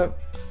hell do you have?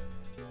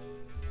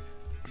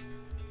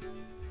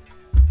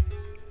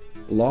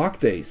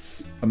 Locked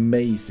ace.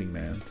 Amazing,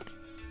 man.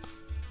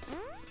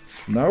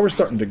 Now we're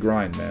starting to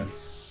grind, man.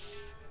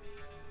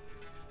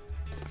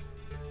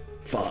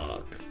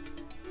 Fuck.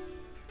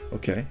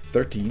 Okay,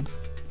 13.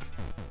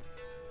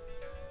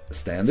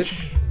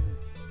 Standish.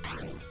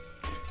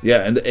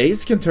 Yeah, and the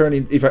ace can turn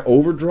in... If I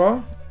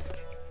overdraw,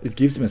 it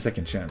gives me a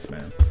second chance,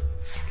 man.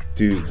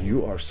 Dude,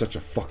 you are such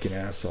a fucking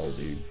asshole,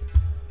 dude.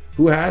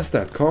 Who has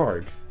that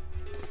card?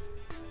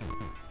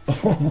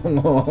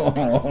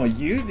 Oh,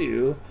 you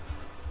do?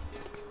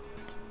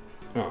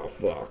 Oh,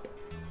 fuck.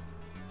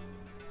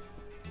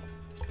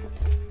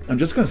 I'm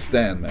just gonna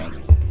stand,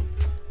 man.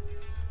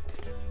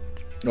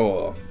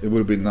 Oh, it would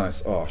have been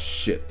nice. Oh,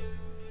 shit.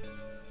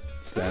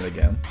 Stand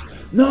again.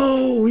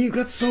 No, he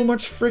got so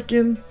much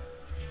freaking...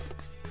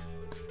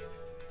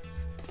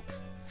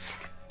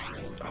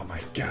 Oh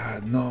my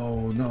god,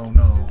 no, no,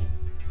 no.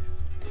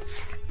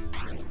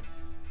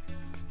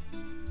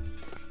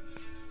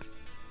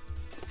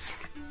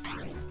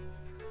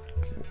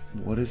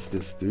 What is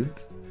this, dude?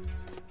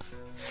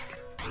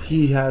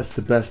 He has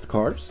the best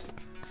cards?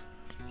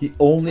 He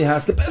only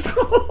has the best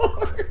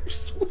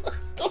cards? What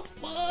the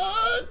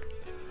fuck?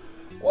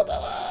 What the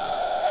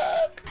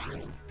fuck?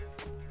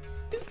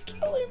 He's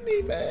killing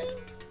me, man.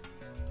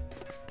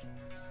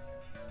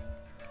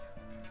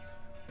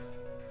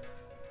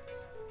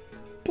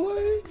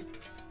 Play.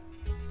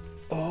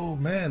 Oh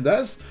man,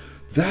 that's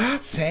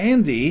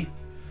handy.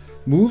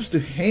 Moves to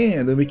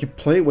hand and we can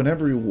play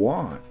whenever we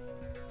want.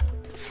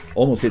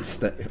 Almost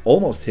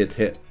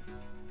hit.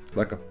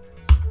 Like a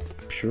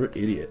pure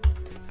idiot.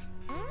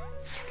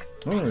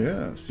 Oh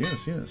yes,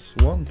 yes, yes.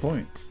 1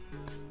 point.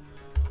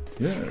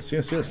 Yes,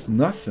 yes, yes.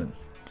 Nothing.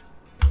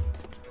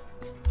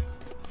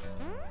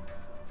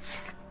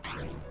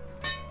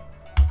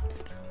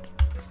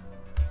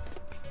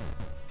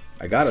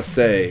 I gotta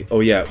say, oh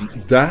yeah,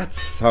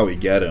 that's how we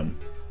get him.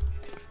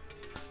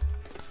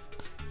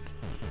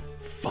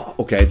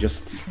 Okay,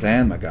 just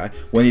stand, my guy.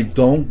 When you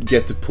don't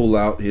get to pull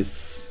out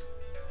his...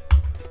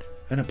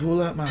 And I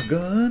pull out my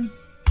gun?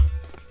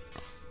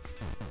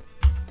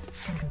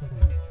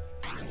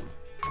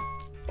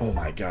 Oh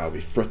my god, we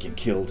freaking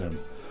killed him.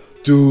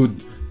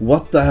 Dude,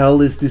 what the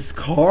hell is this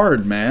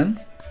card, man?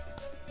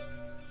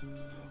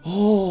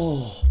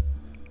 Oh,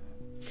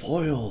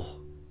 foil.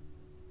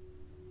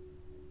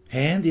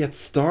 Handy at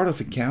start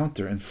of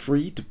encounter and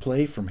free to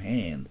play from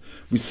hand.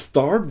 We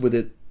start with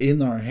it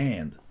in our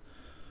hand.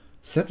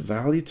 Set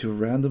value to a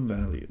random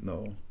value.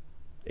 No.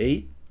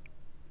 8.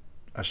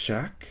 A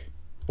shack.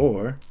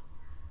 Or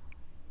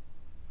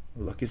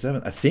a lucky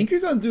 7. I think you're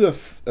gonna do a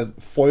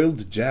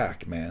foiled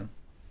jack, man.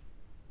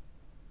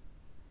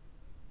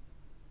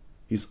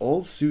 He's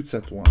all suits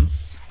at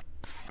once.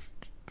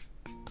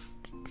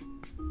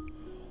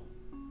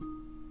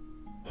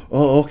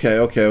 Oh, okay,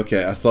 okay,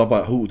 okay. I thought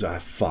about, do I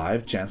have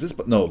 5 chances?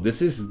 But no,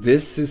 this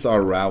is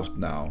our route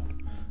now.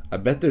 I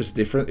bet there's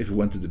different if we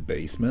went to the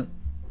basement.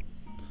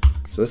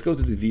 So let's go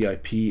to the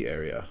VIP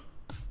area.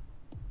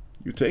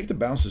 You take the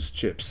bouncer's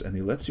chips and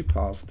he lets you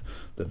past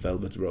the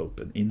velvet rope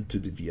and into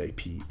the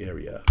VIP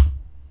area.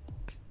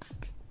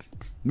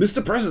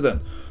 Mr.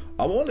 President,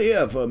 I'm only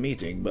here for a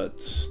meeting,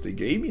 but they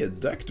gave me a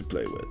deck to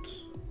play with.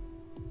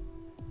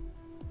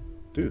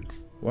 Dude,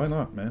 why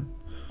not, man?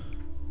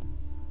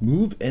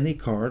 Move any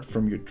card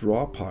from your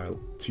draw pile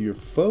to your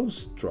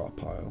foe's draw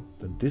pile,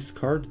 then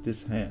discard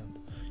this hand.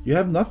 You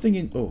have nothing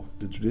in... Oh,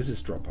 this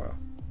is draw pile.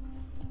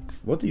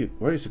 What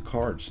is your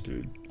cards,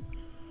 dude?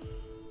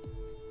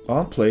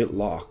 On play,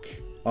 lock.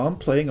 On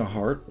playing a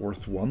heart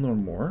worth 1 or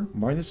more,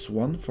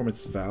 -1 from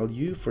its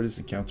value for this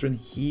encounter and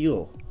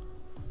heal.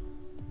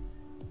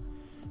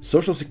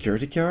 Social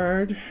security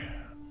card.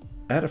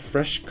 Add a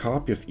fresh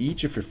copy of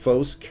each of your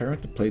foe's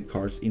currently played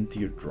cards into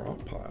your draw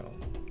pile.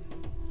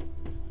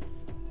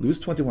 Lose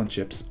 21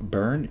 chips,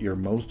 burn your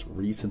most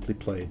recently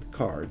played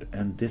card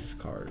and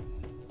discard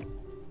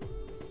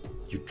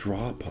your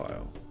draw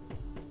pile.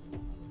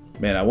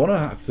 Man, I want to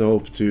have to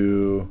hope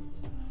to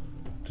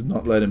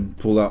not let him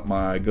pull out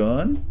my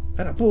gun.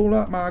 And I pull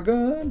out my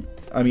gun.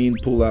 I mean,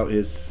 pull out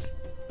his...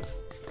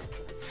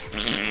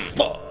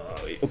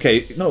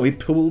 Okay, no, he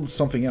pulled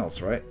something else,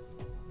 right?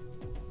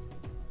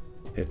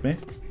 Hit me.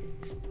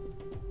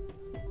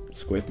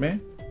 Squid me.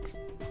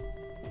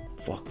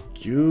 Fuck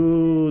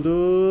you,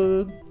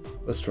 dude.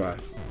 Let's try.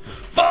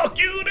 Fuck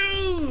you,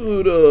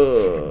 dude!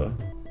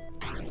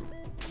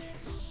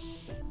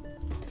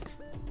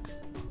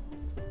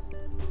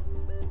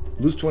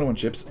 Lose 21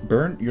 chips,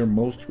 burn your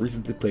most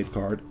recently played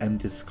card, and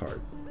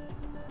discard.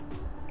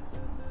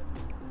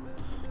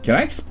 Can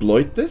I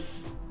exploit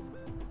this?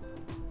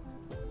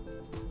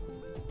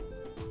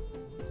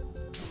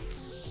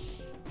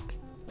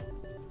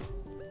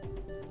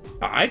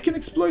 I can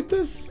exploit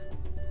this?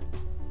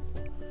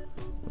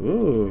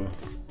 Ooh.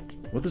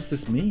 What does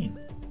this mean?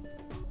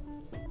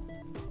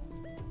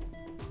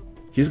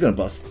 He's gonna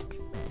bust.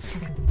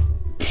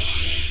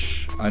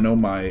 I know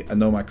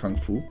my kung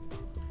fu.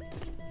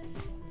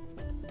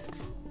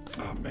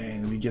 Oh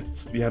man, we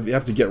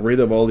have to get rid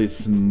of all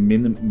these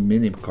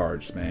mini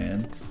cards,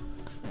 man.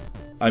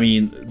 I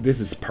mean, this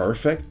is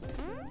perfect.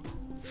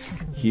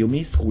 Heal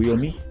me, squeal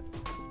me.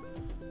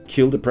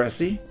 Kill the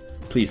Pressy.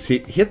 Please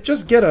hit.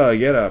 Just get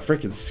a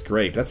freaking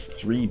scrape. That's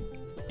 3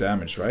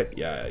 damage, right?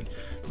 Yeah.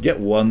 Get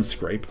 1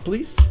 scrape,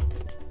 please.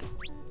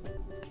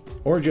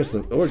 Or just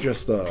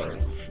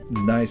a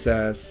nice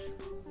ass.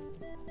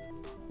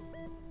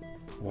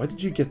 Why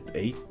did you get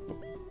 8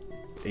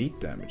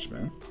 damage,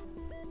 man?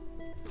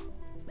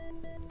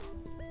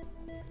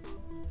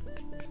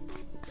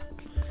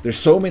 There's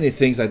so many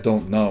things I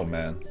don't know,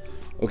 man.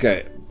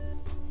 Okay.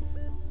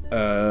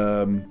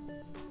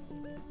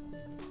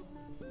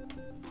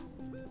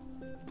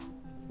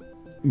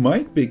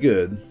 Might be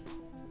good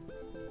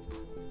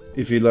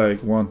if you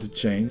like want to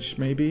change,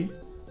 maybe.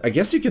 I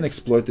guess you can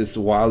exploit this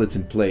while it's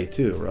in play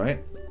too,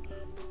 right?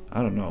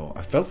 I don't know.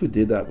 I felt we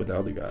did that with the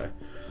other guy.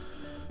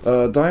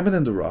 Diamond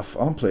in the Rough.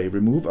 On play,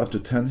 remove up to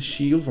 10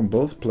 shield from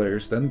both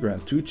players, then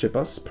grant 2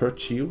 chippas per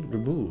shield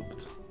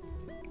removed.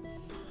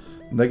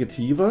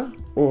 Negativa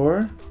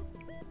or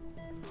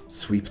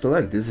Sweep the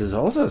Leg. This is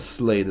also a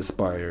Slay the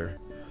Spire.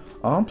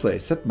 On play,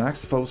 set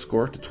max foe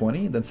score to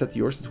 20, then set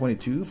yours to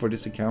 22 for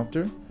this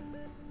encounter.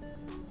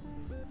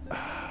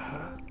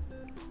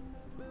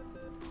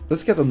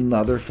 Let's get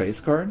another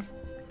face card.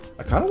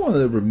 I kind of want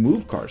to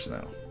remove cards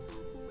now.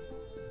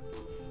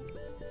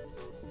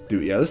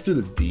 Dude, yeah, let's do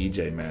the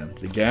DJ, man.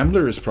 The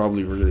Gambler is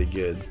probably really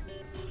good.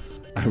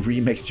 I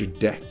remixed your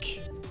deck.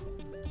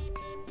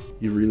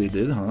 You really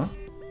did, huh?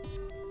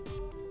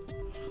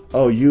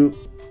 Oh, you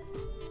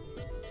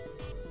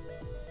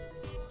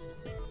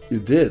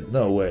did?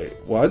 No way.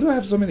 Why do I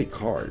have so many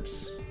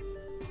cards?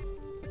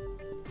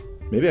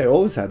 Maybe I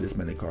always had this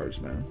many cards,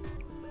 man.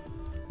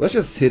 Let's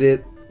just hit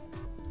it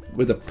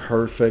with a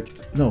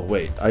perfect... No,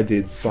 wait. I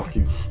did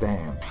fucking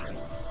stamp.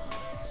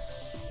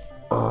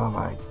 Oh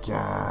my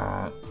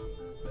god.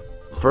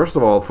 First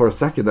of all, for a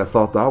second I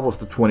thought that was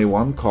the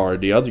 21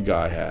 card the other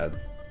guy had.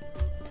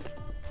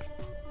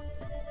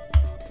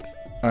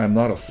 I am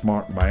not a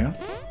smart man.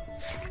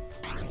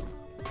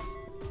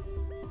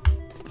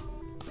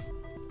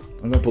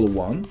 I'm gonna pull a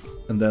 1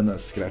 and then a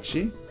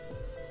Scratchy.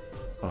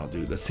 Oh,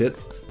 dude, let's hit.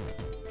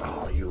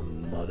 Oh, you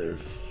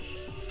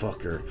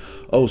motherfucker.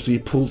 Oh, so he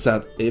pulls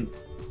out it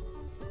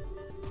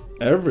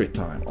every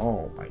time.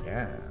 Oh my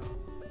god.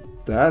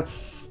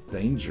 That's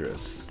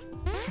dangerous.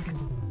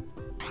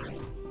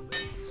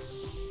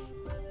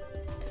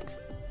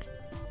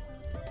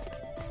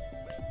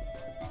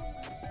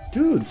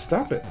 Dude,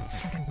 stop it.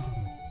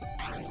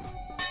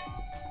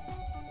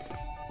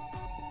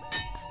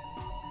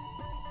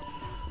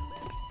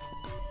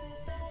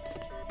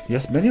 He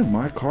has many of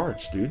my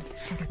cards, dude.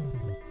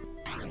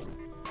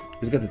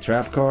 He's got the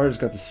trap card, he's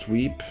got the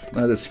sweep,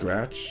 the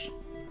scratch.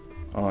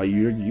 Oh,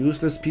 you're a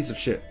useless piece of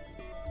shit.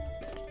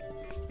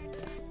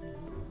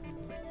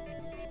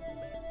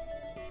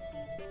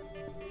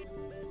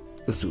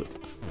 Let's do it.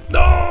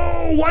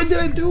 No! Why did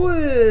I do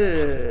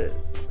it?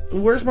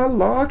 Where's my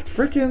locked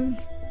freaking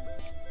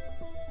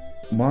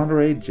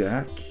Monterey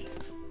Jack?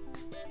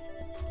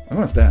 I'm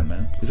gonna stand,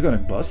 man. Is it gonna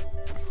bust?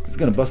 Is it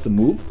gonna bust the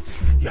move?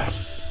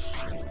 Yes!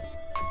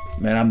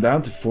 Man, I'm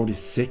down to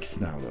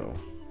 46 now, though.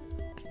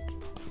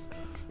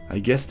 I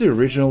guess the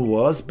original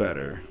was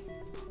better.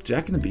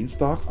 Jack and the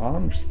Beanstalk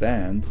on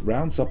stand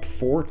rounds up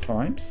 4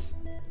 times.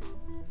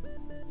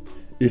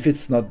 If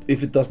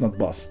it does not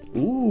bust.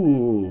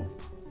 Ooh.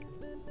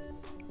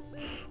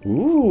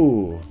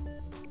 Ooh.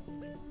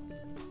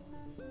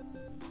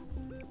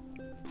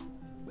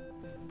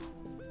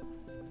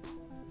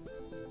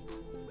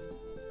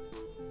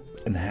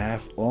 And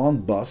half on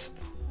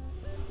bust.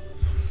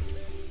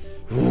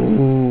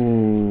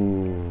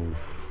 Ooh.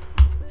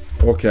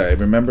 Okay,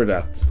 remember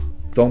that.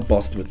 Don't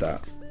bust with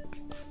that.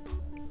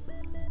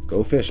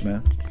 Go fish,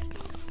 man.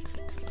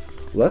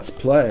 Let's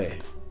play.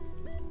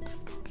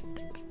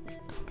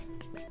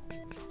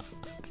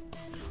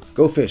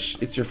 Go fish.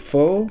 It's your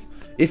foe.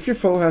 If your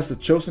foe has the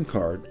chosen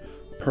card,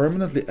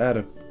 permanently add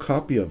a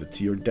copy of it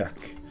to your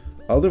deck.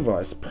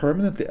 Otherwise,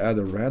 permanently add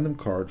a random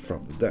card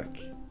from the deck.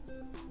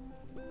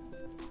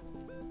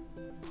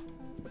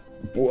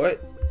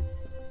 What?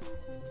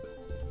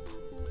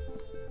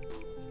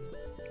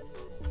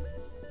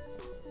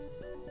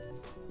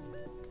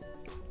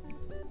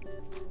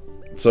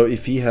 So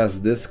if he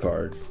has this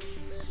card,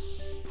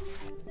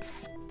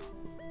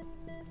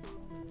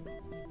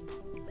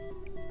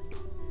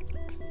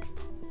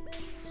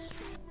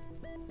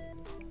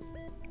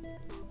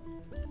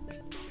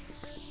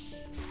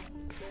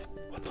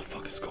 what the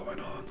fuck is going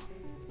on?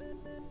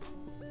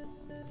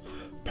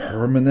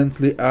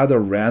 Permanently add a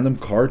random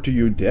card to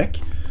your deck?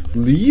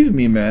 Leave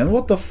me, man.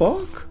 What the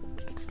fuck?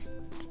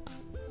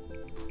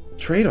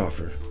 Trade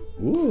offer.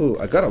 Ooh,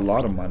 I got a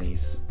lot of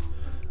monies.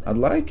 I'd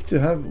like to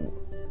have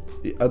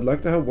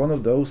one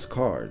of those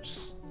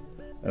cards,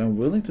 and I'm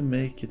willing to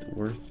make it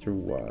worth your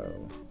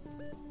while.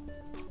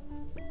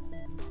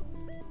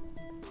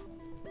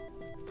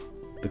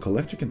 The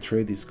collector can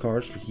trade these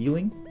cards for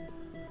healing,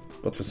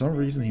 but for some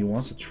reason he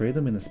wants to trade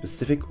them in a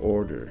specific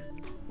order.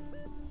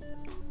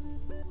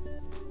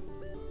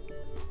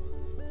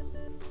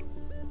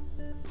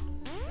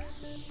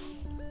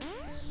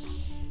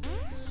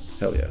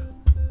 Hell yeah.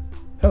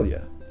 Hell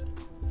yeah.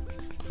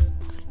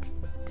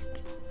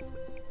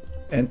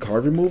 And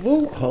card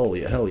removal? Hell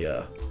yeah, hell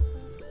yeah.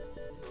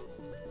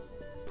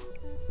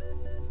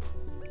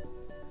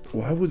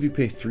 Why would we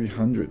pay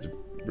 300 to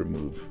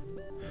remove?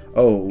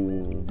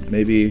 Oh,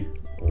 maybe...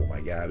 Oh my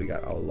god, we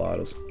got a lot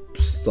of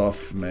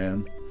stuff,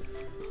 man.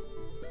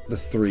 The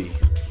 3.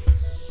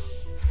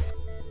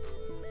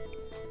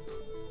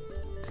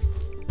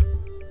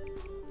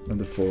 And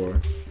the 4.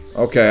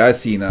 Okay, I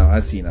see now, I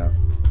see now.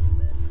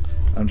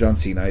 I'm John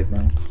Cena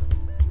now.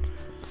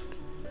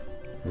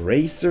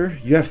 Racer,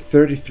 you have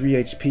 33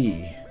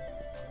 HP.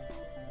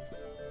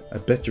 I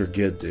bet you're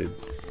good, dude.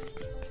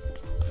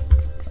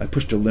 I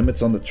pushed the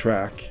limits on the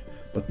track,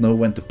 but know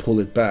when to pull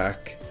it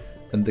back.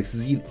 In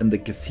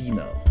the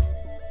casino.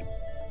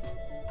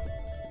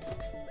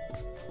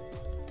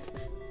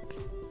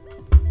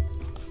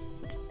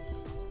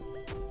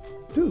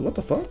 Dude, what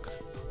the fuck?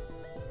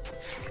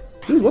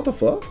 Dude, what the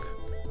fuck?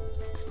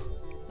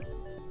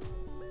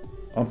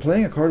 I'm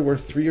playing a card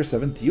worth 3 or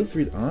 7, deal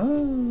 3. Ah.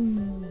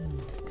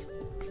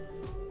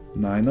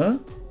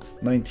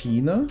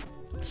 19.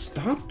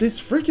 Stop this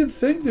freaking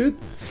thing, dude.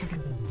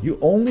 You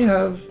only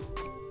have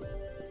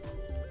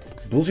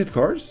bullshit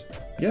cards?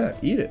 Yeah,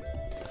 eat it.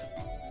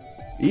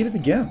 Eat it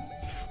again.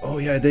 Oh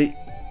yeah, they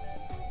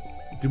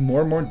do more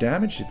and more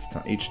damage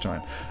each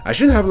time. I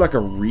should have like a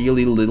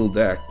really little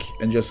deck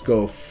and just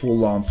go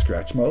full on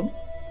scratch mode.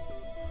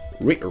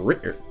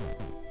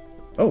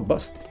 Oh,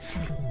 bust.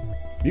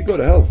 You go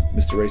to hell,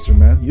 Mr. Racer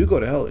Man. You go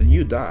to hell and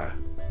you die.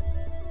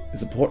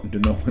 It's important to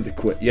know when to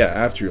quit. Yeah,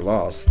 after you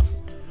lost.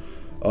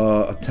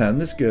 A 10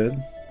 is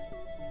good.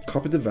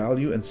 Copy the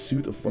value and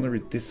suit of one of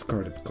your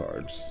discarded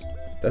cards.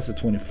 That's a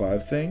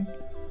 25 thing.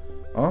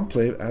 On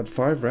play, add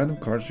 5 random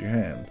cards to your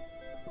hand.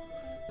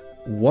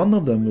 One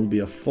of them will be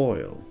a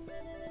foil.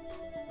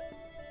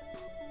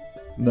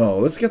 No,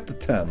 let's get the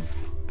 10.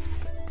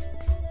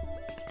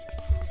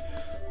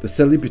 The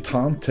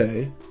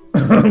Celebutante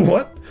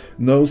what?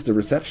 Knows the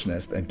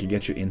receptionist and can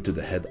get you into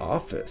the head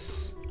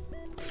office.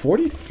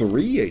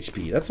 43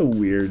 HP, that's a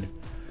weird...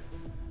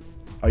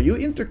 Are you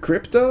into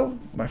crypto?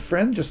 My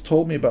friend just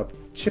told me about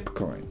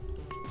Chipcoin.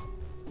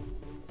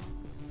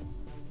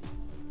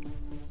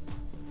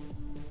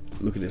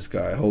 Look at this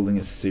guy holding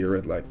his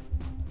cigarette like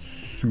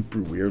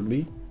super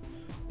weirdly.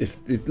 If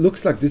it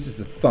looks like this is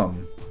the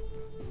thumb.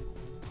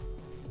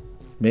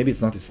 Maybe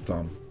it's not his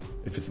thumb.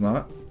 If it's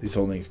not, he's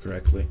holding it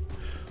correctly.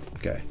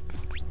 Okay.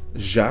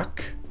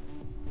 Jacques.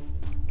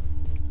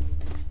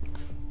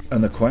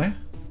 Un coin.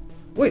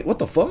 Wait, what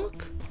the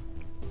fuck?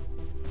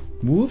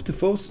 Move to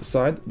foe's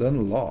side,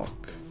 then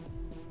lock.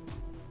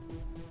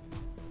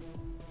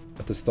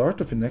 At the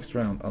start of your next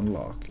round,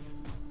 unlock.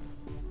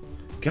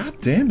 God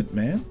damn it,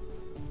 man.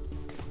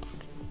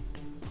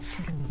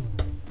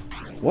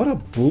 What a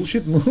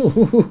bullshit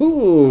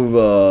move!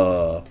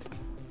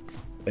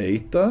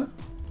 18?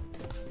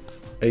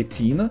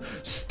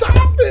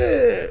 Stop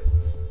it!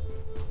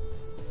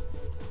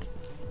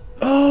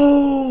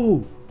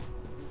 Oh!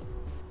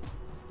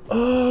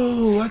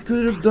 Oh, I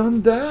could have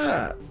done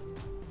that.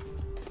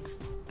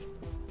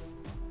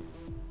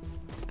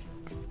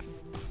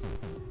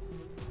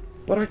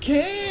 But I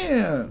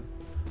can't.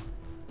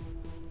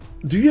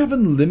 Do you have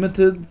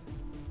unlimited?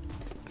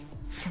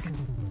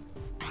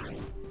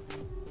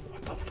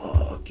 What the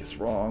fuck is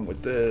wrong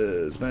with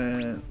this,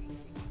 man?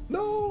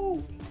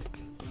 No.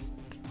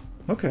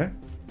 Okay.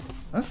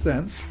 I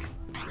stand.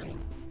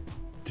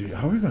 Dude,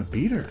 how are we gonna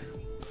beat her?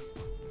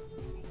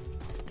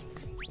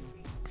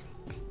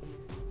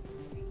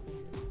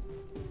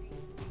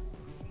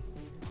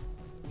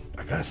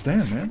 I gotta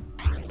stand, man.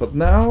 But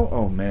now,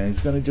 oh man, he's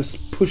gonna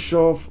just push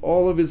off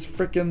all of his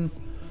frickin'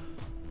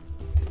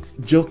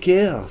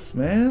 jokers,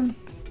 man.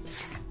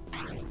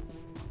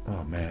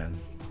 Oh man.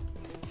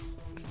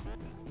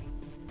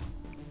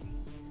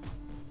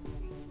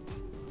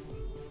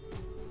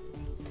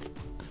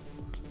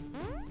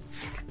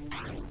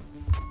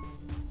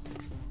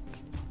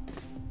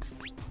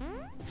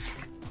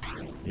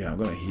 Yeah, I'm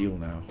gonna heal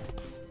now.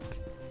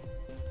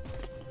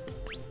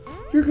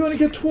 You're gonna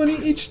get 20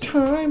 each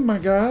time, my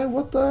guy.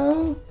 What the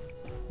hell?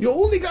 You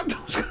only got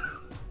those.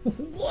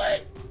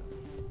 What?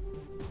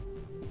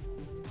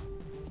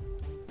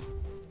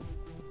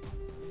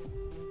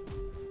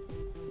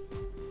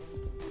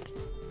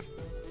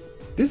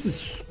 This is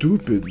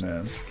stupid,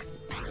 man.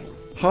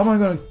 How am I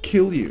gonna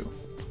kill you?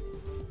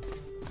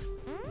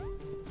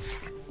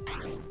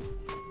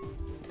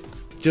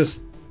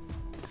 Just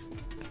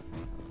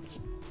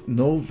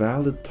no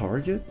valid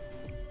target?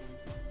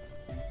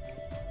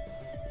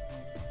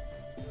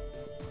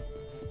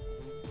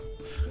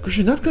 Because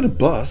you're not gonna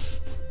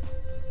bust.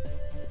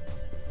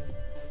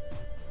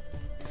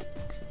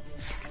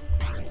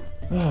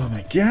 Oh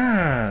my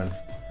god.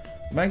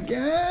 My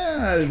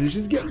god.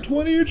 She's getting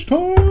 20 each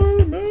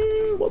time,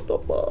 man. What the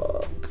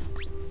fuck?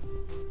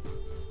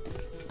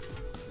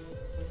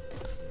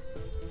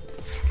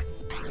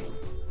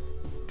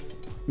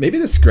 Maybe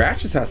the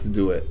scratches has to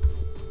do it.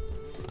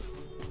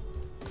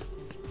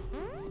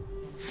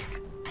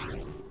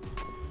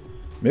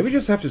 Maybe we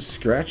just have to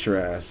scratch your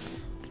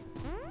ass.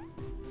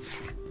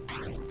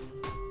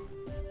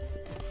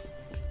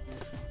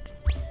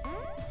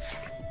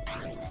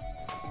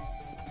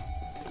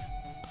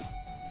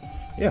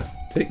 Yeah,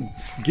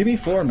 give me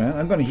 4, man.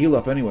 I'm gonna heal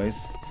up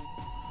anyways.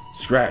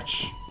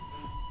 Scratch.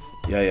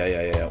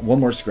 Yeah. One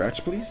more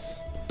scratch, please.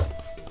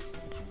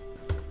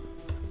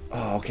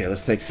 Oh, okay,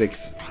 let's take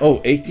 6.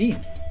 Oh, 18.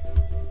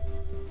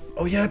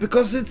 Oh yeah,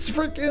 because it's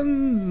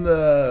freaking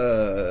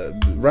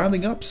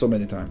rounding up so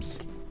many times.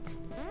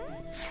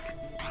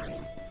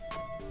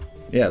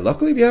 Yeah,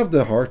 luckily we have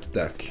the heart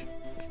deck,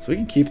 so we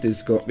can keep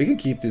this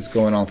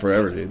going on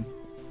forever, dude.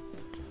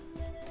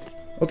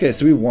 Okay,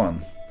 so we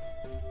won.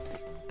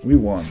 We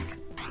won.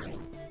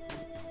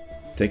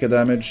 Take a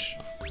damage,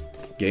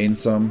 gain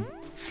some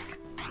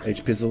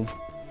H pizzle,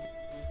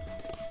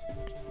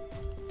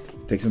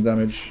 take some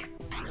damage.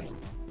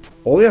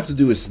 All you have to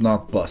do is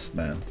not bust,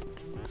 man.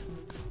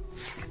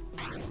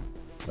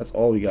 That's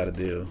all we gotta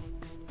do,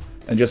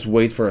 and just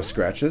wait for our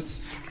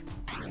scratches.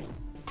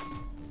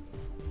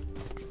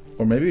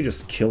 Or maybe you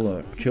just kill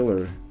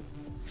her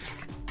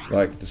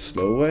like the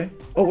slow way.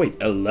 Oh wait,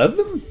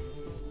 11?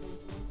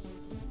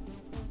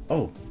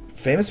 Oh,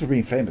 famous for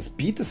being famous.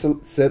 Beat the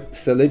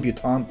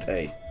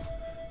Celebutante.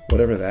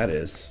 Whatever that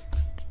is.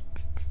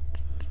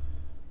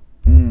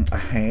 A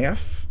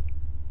half.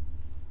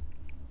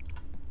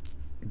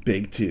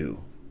 Big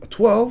 2. A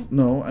 12?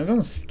 No, I'm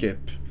gonna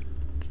skip.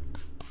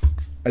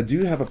 I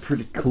do have a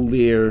pretty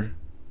clear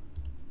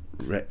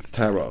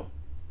tarot.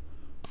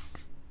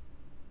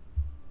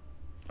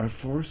 I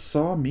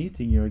foresaw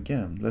meeting you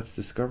again. Let's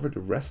discover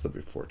the rest of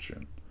your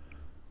fortune.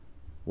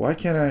 Why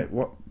can't I?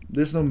 What?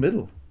 There's no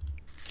middle.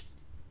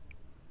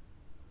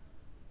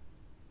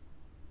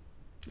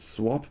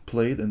 Swap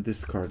played and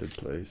discarded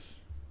plays.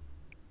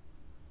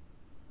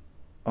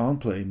 On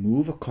play,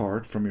 move a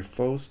card from your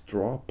foe's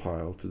draw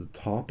pile to the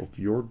top of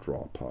your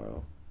draw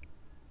pile.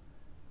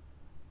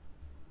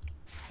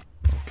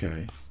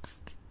 Okay.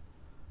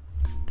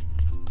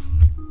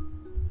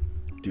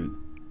 Dude.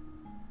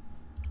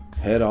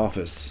 Head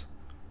office.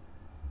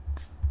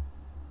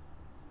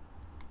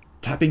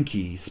 Tapping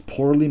keys,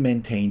 poorly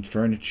maintained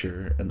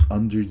furniture, and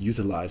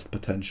underutilized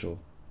potential.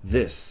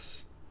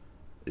 This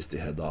is the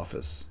head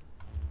office.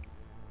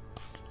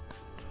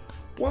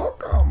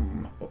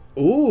 Welcome!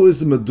 Oh,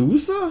 is it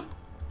Medusa?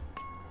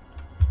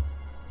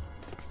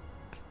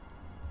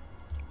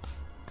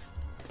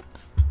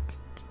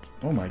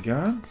 Oh my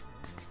god.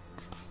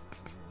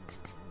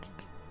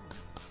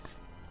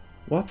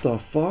 What the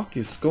fuck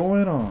is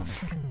going on?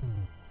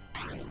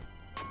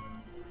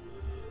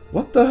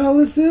 What the hell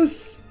is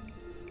this?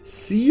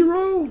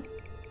 0?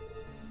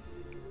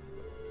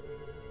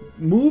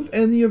 Move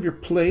any of your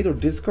played or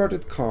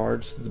discarded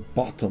cards to the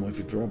bottom of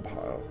your draw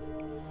pile.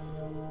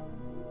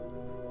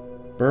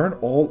 Burn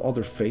all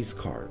other face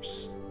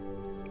cards.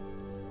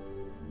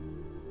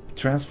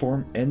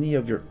 Transform any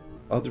of your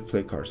other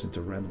play cards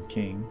into random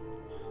king.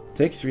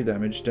 Take 3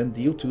 damage, then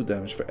deal 2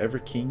 damage for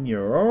every king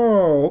you're...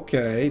 Oh,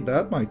 okay,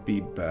 that might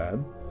be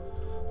bad.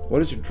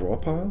 What is your draw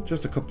pile?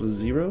 Just a couple of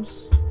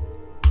zeros?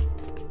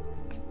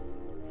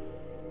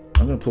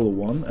 I'm gonna pull a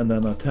 1 and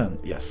then a 10.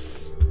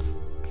 Yes.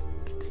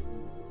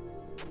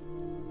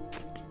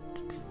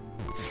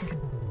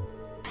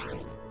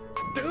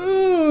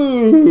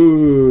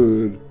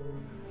 Dude!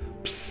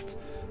 Psst.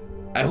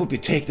 I hope you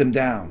take them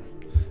down.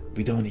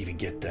 We don't even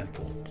get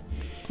dental.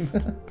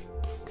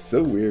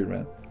 So weird,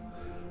 man.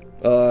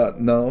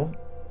 No.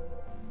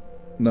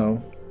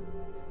 No.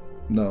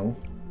 No.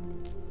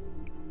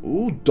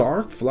 Ooh,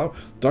 Dark Flower.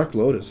 Dark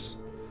Lotus.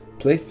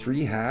 Play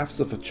 3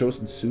 halves of a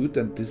chosen suit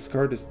and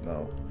discard this.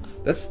 No.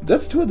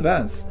 That's too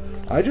advanced.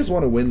 I just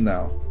want to win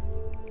now.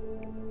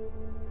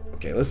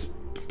 Okay, let's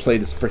play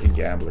this freaking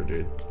gambler,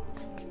 dude.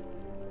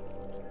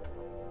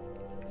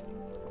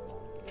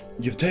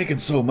 You've taken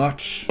so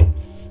much,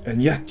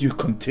 and yet you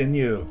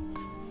continue.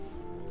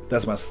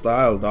 That's my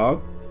style,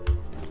 dog.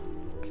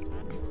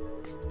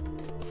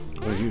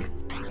 What are you?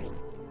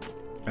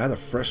 Add a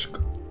fresh...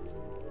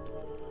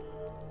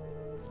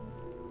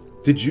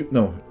 Did you...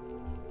 No.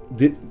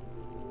 Did...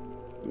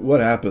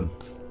 What happened?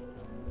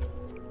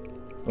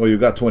 Oh, you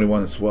got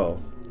 21 as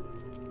well.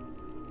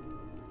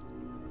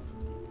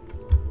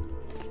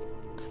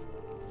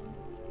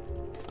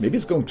 Maybe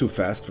it's going too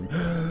fast for me.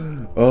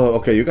 Oh,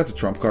 okay, you got the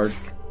trump card.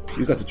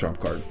 You got the trump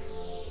card.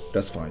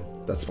 That's fine.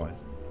 That's fine.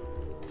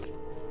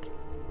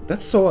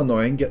 That's so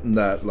annoying getting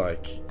that,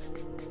 like...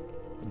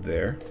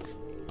 There.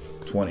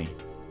 20.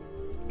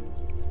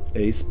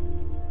 Ace.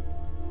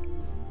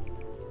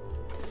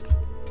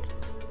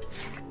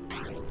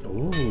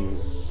 Ooh.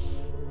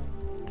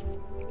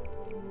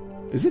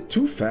 Is it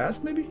too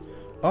fast, maybe?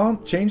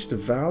 Change the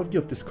value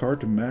of this card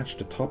to match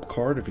the top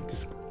card if it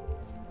is...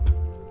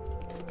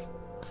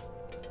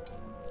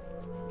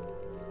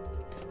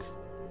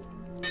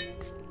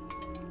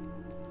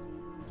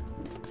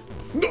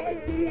 No!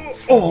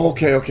 Oh,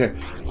 okay, okay.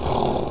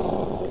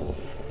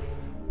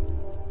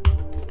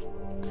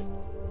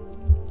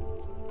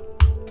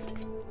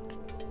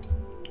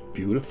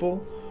 Beautiful.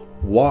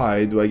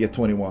 Why do I get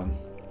 21?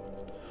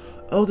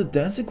 Oh, the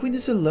Dancing Queen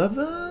is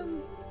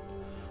 11?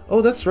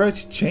 Oh, that's right.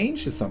 She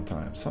changes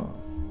sometimes, huh?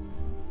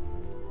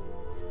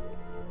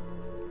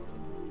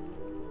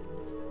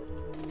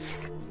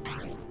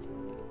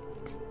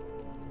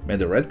 Man,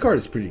 the red card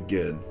is pretty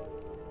good.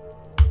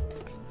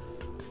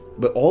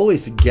 But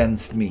always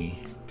against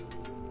me.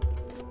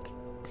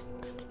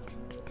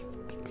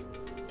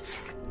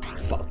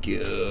 Fuck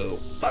you.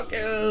 Fuck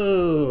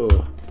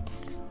you.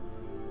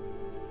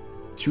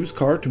 Choose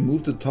card to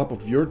move to the top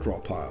of your draw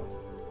pile.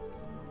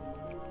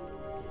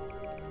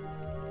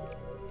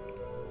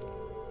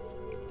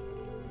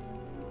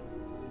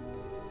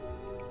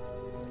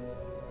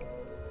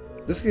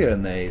 This could get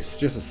an ace.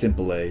 Just a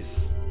simple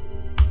ace.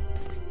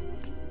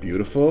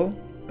 Beautiful.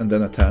 And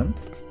then a 10.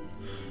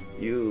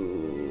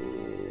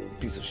 You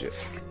piece of shit.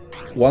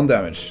 1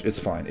 damage. It's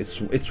fine.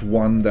 It's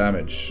 1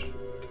 damage.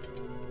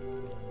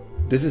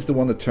 This is the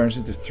one that turns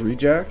into 3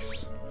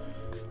 jacks.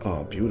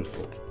 Oh,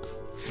 beautiful.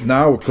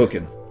 Now we're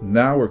cooking.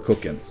 Now we're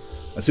cooking.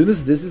 As soon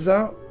as this is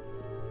out,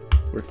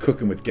 we're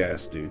cooking with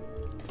gas, dude.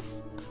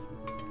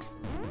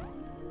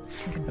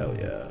 Hell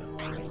yeah.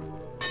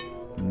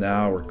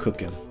 Now we're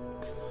cooking.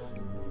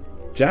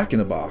 Jack in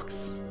the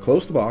box.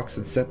 Close the box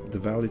and set the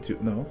value to...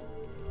 No.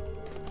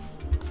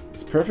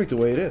 It's perfect the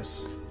way it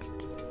is.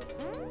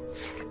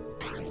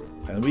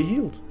 And we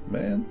healed,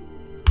 man.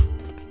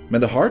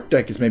 Man, the heart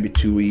deck is maybe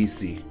too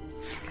easy.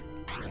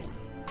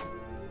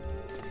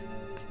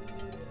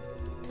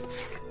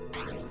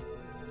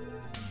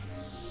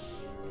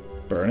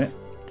 Burn it.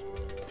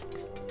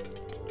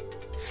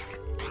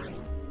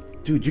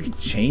 Dude, you can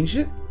change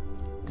it?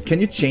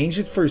 Can you change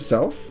it for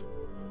yourself?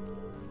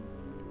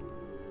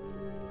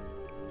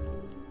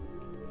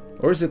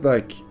 Or is it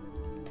like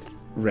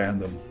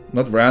random?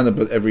 Not random,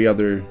 but every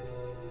other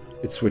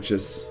it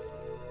switches.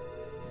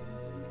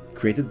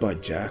 Created by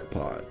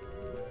Jackpot.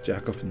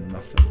 Jack of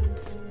nothing.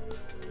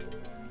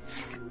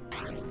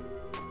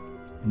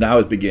 Now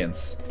it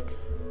begins.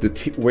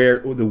 The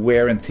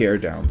wear and tear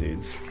down, dude.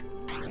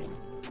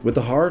 With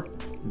the heart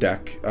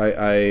deck,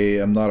 I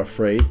am not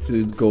afraid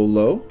to go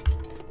low.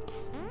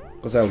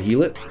 Because I'll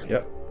heal it.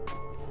 Yep.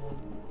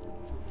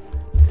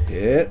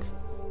 Hit.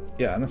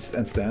 Yeah, and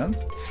stand.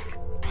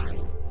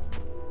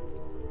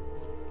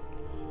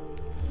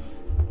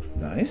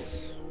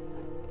 Nice.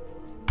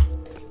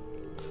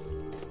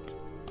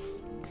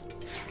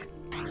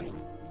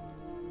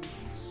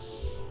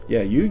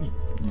 Yeah, you...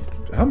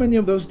 How many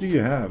of those do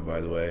you have,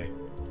 by the way?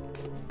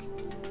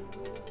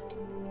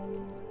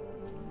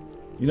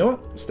 You know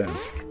what? Stand.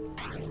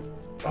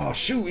 Oh,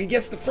 shoot! He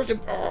gets the freaking...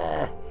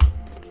 Oh.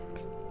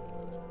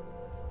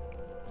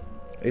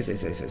 Ace,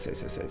 ace, ace, ace,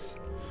 ace, ace, ace.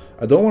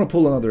 I don't want to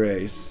pull another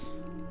ace.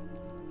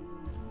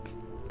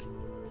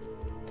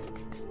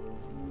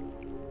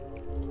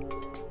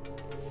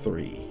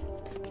 Three.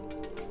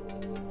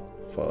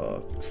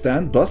 Fuck.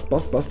 Stand. Bust,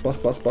 bust, bust,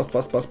 bust, bust, bust,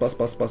 bust, bust, bust,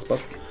 bust, bust,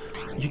 bust.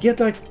 You get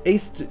like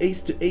ace to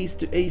ace to ace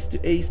to ace to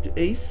ace to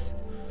ace.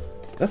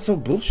 That's so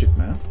bullshit,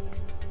 man.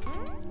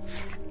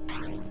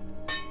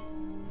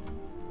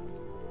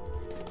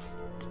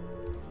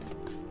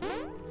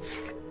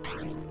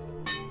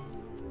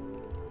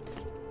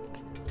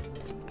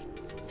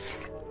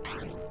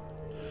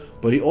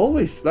 But he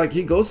always, like,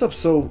 he goes up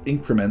so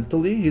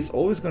incrementally, he's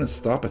always going to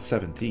stop at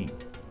 17.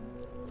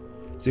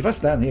 So if I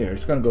stand here,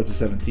 it's going to go to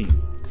 17.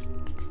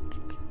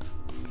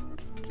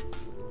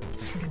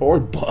 Or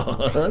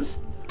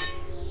bust.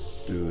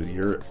 Dude,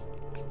 you're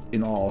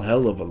in all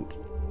hell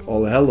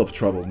of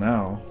trouble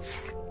now.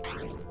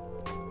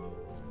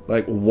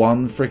 Like,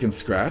 one freaking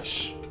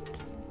scratch.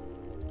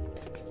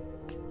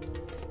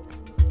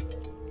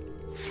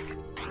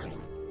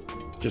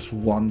 Just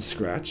one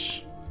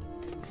scratch.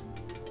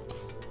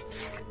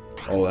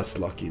 Oh, that's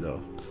lucky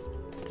though.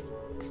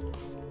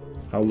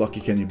 How lucky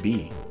can you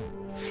be?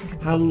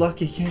 How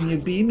lucky can you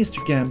be,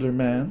 Mr. Gambler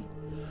Man?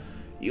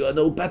 You are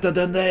no better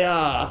than they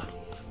are.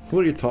 What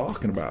are you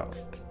talking about?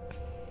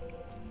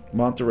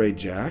 Monterey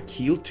Jack,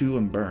 heal 2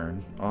 and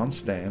burn. On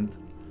stand.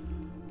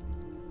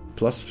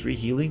 +3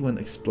 healing when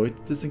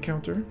exploit this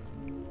encounter.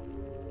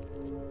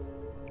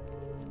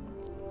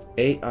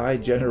 AI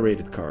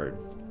generated card.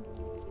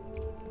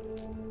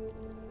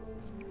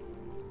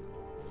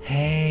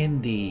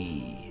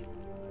 Handy.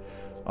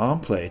 On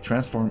play,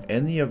 transform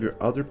any of your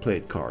other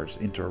played cards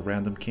into a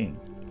random king.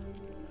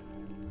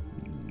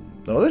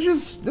 No, let's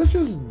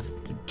just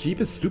keep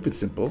it stupid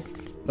simple.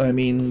 I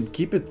mean,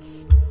 keep it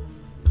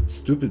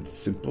stupid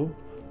simple.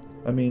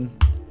 I mean,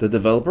 the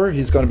developer,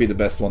 he's gonna be the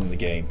best one in the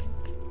game.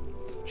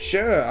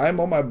 Sure, I'm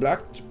on my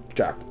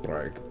blackjack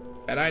break,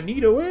 and I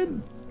need a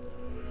win.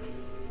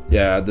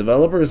 Yeah,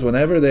 developers,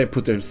 whenever they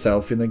put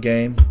themselves in the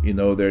game, you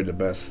know they're the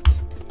best.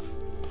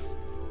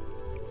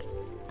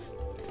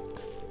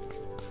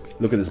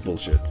 Look at this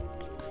bullshit.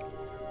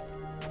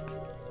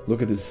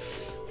 Look at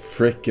this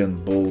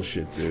frickin'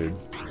 bullshit, dude.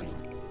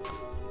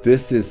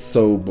 This is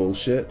so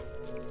bullshit.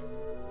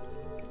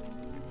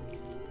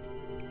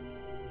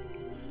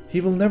 He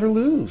will never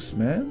lose,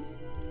 man.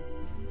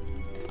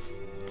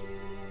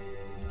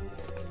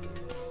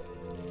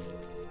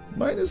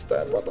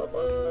 -10, what the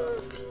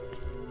fuck?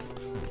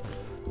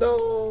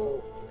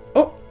 No.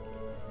 Oh.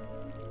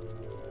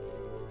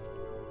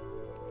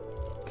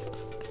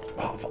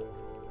 Oh, fuck.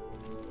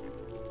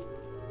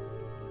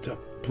 Do I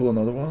pull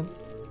another one?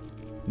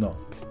 No.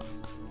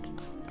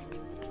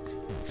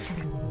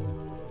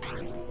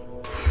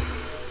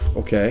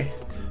 Okay.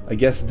 I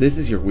guess this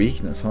is your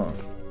weakness, huh?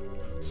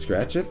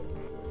 Scratch it.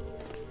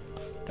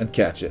 And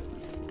catch it.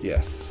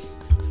 Yes.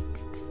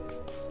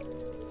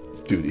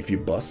 Dude, if you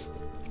bust,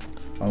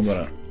 I'm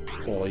gonna...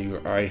 Oh,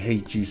 I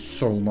hate you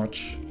so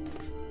much.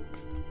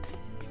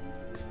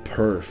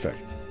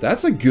 Perfect.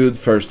 That's a good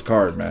first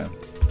card, man.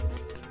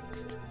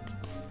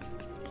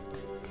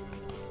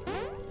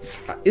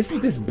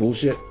 Isn't this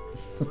bullshit?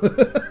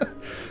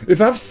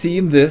 If I've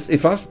seen this,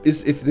 if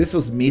this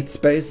was Meat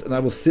Space and I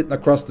was sitting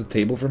across the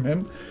table from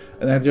him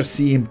and I just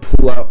see him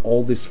pull out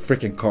all these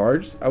freaking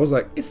cards, I was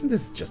like, isn't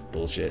this just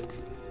bullshit?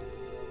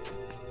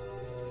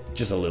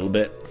 Just a little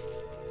bit.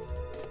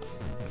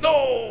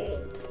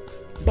 No!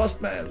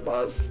 Bust, man,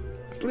 bust.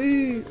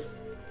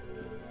 Please.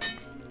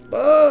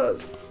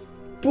 Bust.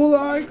 Pull a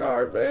high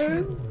card,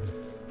 man.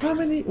 How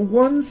many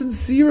ones and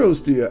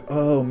zeros do you have?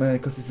 Oh, man,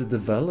 because it's a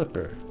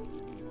developer.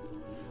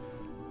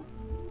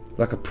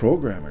 Like a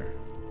programmer.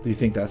 Do you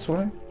think that's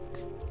why?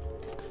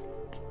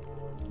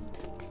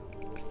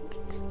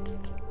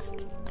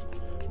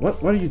 What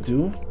do you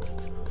do?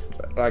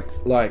 Like,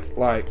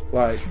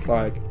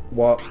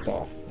 what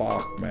the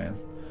fuck, man?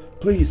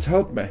 Please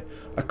help me.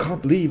 I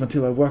can't leave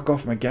until I work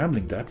off my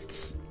gambling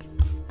debts.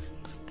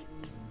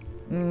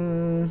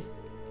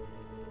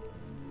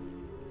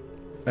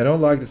 I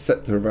don't like to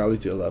set their value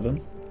to 11.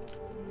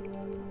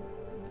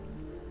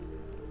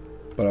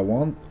 But I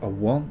want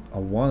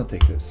to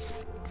take this.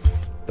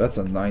 That's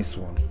a nice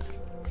one.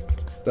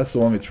 That's the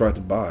one we tried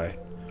to buy.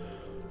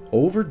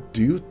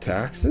 Overdue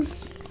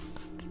taxes?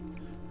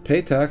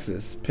 Pay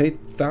taxes. Pay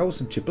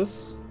 1,000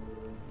 chippers.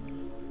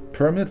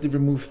 Permanently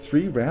remove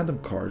 3 random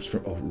cards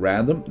from... Oh,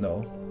 random?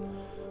 No.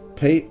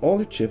 Pay all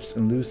your chips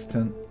and lose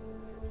 10.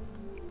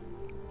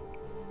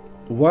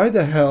 Why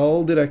the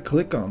hell did I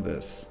click on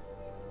this?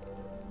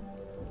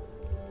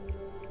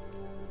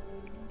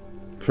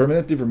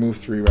 Permanently remove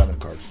 3 random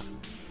cards.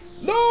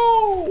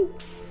 No!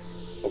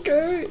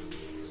 Okay.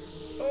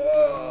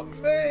 Oh,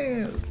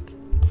 man.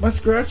 My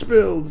scratch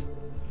build.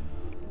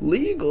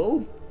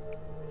 Legal?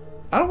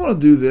 I don't want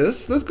to do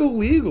this. Let's go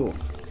legal.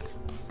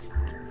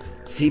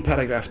 See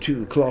paragraph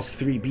 2, clause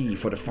 3b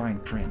for the fine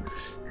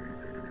print.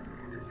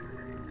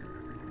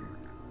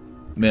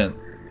 Man,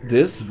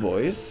 this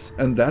voice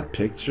and that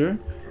picture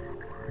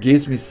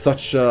gives me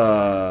such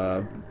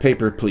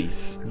Paper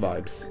Please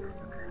vibes.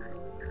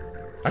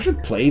 I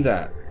should play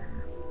that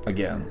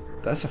again.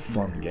 That's a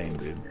fun game,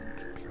 dude.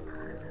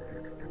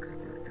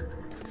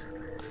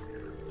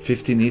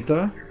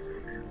 15ita?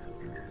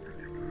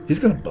 He's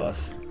gonna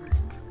bust.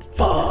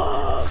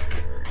 Fuck!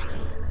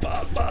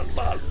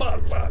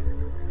 Fuck.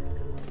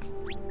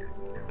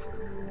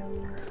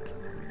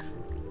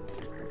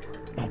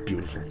 Oh,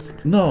 beautiful.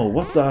 No,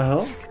 what the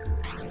hell?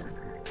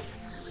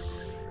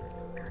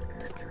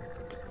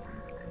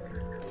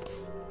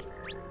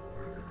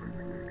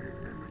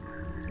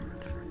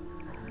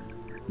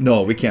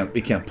 No, we can't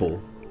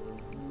pull.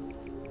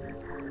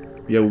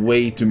 We have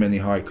way too many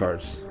high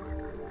cards.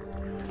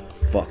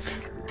 Fuck.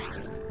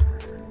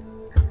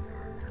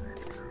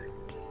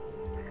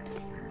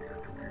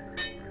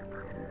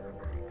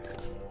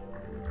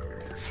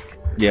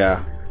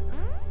 Yeah.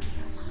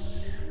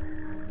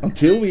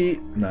 Until we...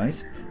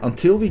 Nice.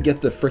 Until we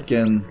get the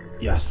frickin'...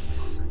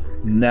 Yes.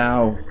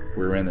 Now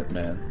we're in it,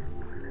 man.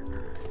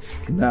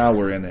 Now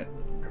we're in it.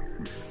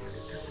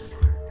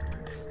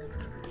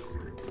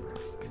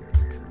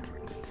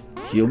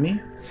 Heal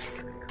me?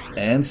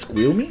 And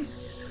squeal me?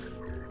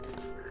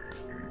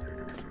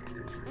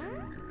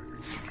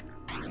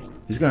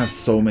 He's gonna have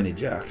so many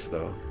jacks,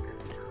 though.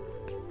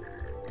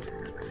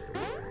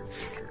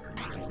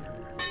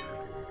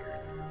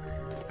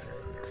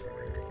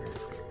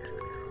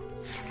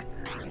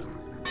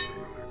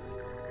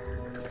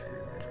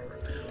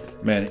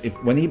 Man,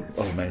 when he...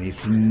 Oh, man,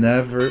 he's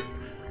never...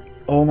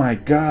 Oh, my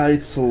God,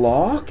 it's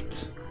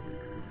locked?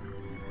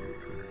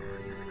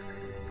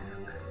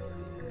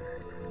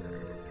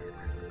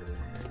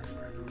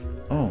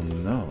 Oh,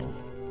 no.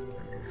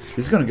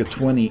 He's gonna get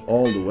 20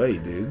 all the way,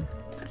 dude.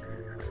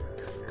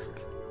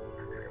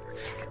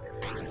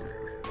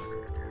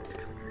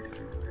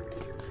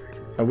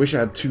 I wish I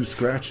had 2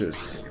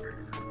 scratches.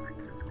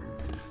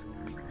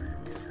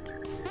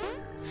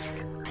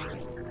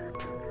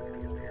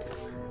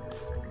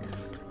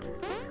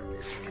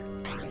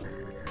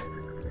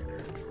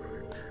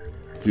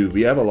 Dude,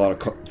 we have a lot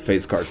of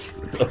face cards.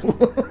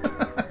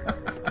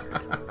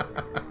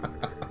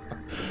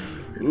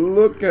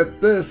 Look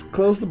at this.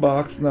 Close the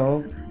box.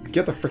 No.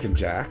 Get the freaking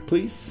jack,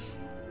 please.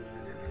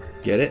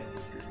 Get it?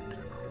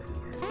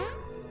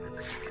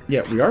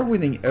 Yeah, we are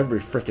winning every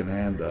freaking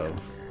hand, though.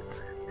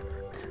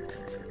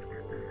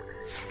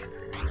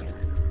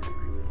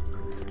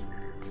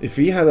 If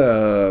we had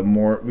a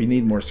more... We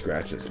need more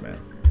scratches,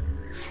 man.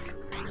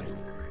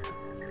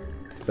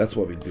 That's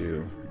what we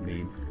do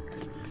need.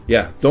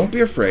 Yeah, don't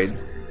be afraid.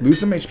 Lose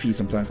some HP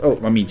sometimes. Oh,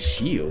 I mean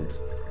shield.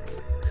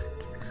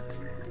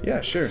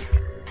 Yeah, sure.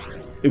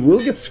 It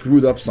will get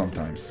screwed up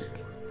sometimes.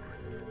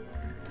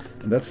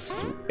 And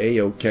that's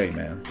a-okay,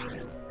 man.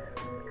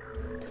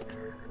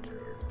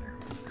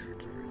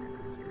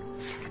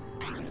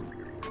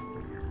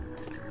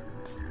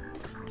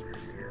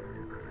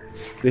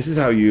 This is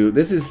how you...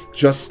 This is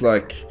just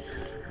like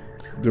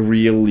the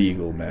real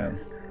legal, man.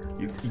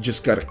 You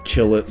just gotta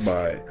kill it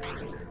by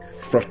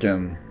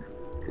frickin'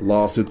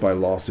 lawsuit by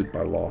lawsuit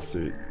by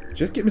lawsuit.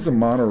 Just give me some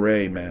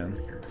Monterey, man.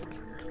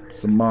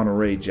 Some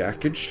Monterey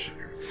jackage.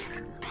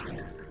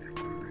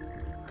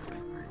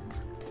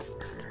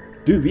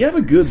 Dude, we have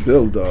a good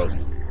build, though.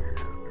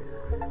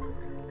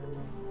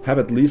 Have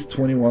at least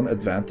 21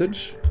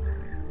 advantage.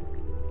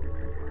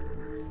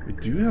 We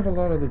do have a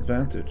lot of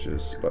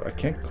advantages, but I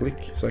can't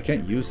click, so I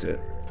can't use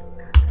it.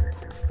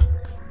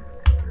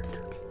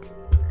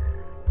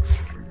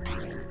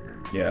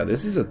 Yeah,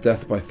 this is a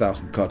death by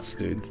 1,000 cuts,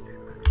 dude.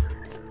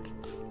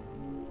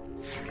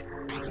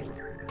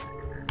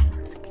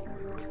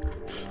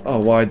 Oh,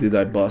 why did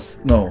I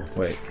bust? No,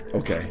 wait,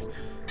 okay.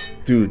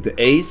 Dude, the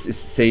ace is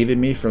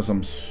saving me from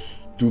some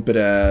stupid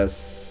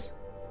ass...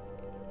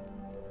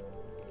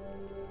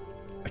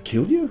 I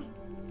killed you?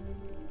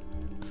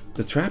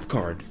 The trap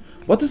card.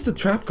 What does the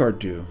trap card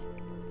do?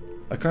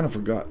 I kind of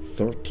forgot.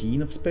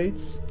 13 of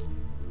spades?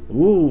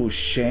 Ooh,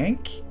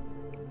 shank?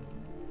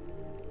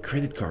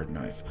 Credit card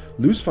knife.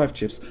 Lose 5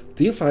 chips.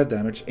 Deal 5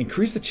 damage.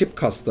 Increase the chip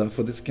costa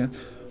for this can.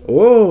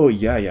 Oh,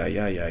 yeah.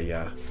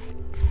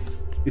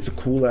 It's a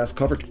cool ass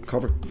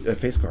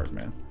face card,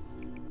 man.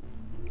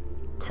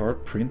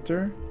 Card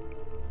printer?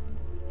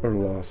 Or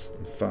lost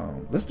and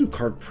found? Let's do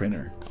card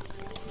printer.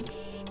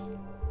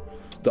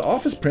 The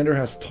office printer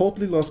has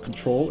totally lost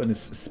control and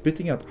is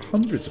spitting out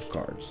hundreds of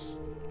cards.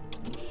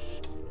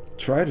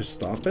 Try to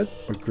stop it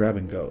or grab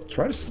and go.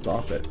 Try to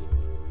stop it.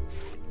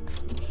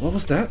 What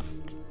was that?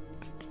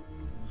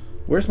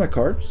 Where's my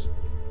cards?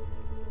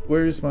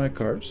 Where is my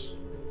cards?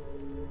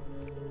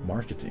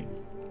 Marketing.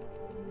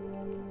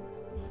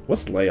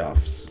 What's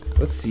layoffs?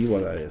 Let's see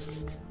what that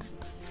is.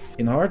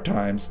 In hard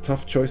times,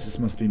 tough choices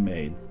must be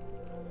made.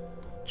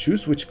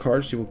 Choose which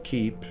cards you will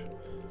keep.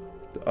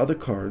 The other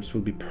cards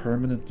will be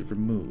permanently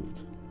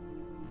removed.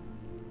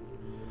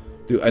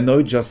 Dude, I know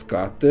you just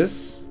got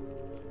this,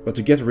 but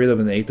to get rid of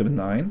an 8 of a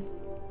 9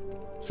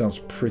 sounds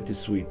pretty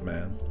sweet,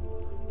 man.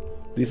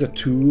 These are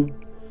two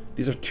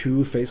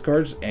face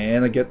cards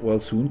and a get well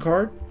soon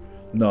card.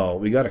 No,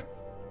 we gotta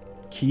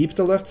keep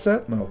the left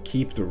set. No,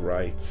 keep the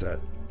right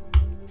set.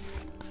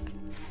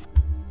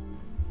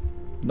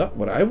 Not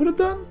what I would have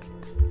done?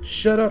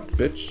 Shut up,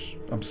 bitch.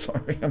 I'm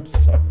sorry, I'm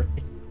sorry.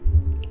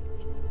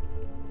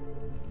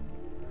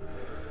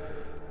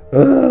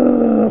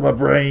 My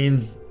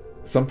brain.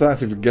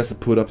 Sometimes it forgets to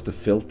put up the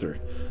filter.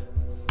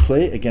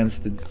 Play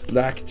against the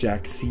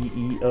Blackjack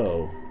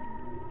CEO.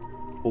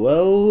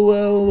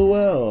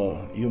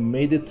 Well, you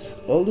made it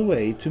all the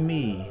way to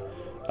me.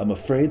 I'm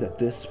afraid that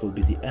this will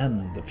be the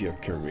end of your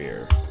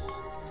career.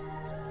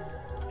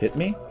 Hit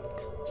me?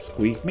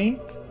 Squeak me?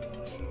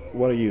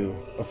 What are you?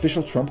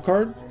 Official trump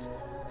card?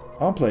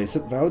 On place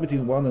it. Value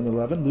between 1 and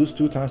 11. Lose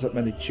 2 times that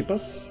many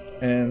chippas.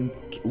 And...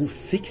 ooh,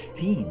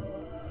 16.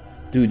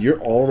 Dude,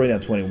 you're already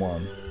at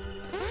 21.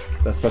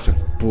 That's such a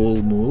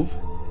bull move.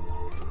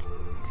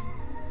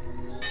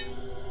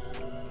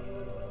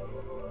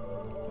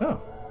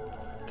 Oh.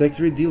 Take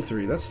 3, deal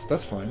 3.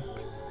 That's fine.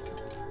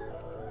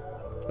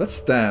 Let's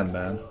stand,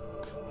 man.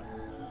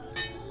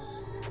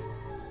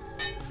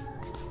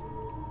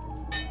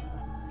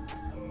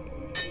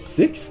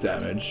 Six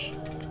damage?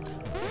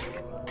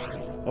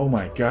 Oh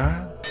my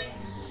god.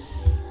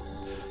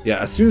 Yeah,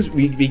 as soon as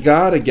we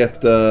gotta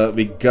get the...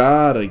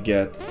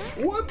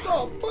 What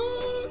the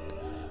fuck?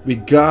 We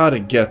gotta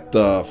get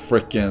the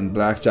frickin'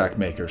 blackjack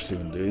maker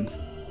soon, dude.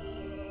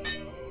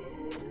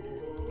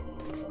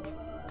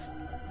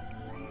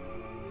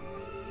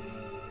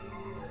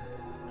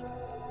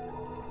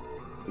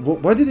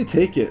 Why did he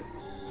take it?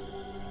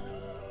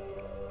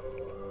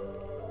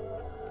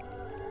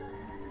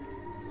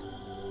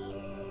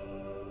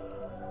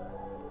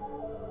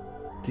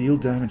 Deal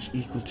damage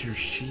equal to your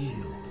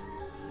shield.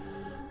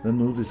 Then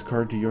move this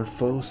card to your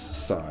foe's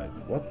side.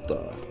 What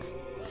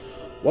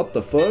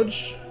the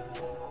fudge?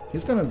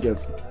 He's gonna get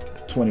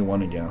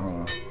 21 again,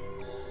 huh?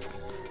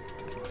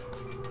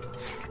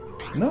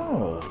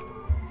 No.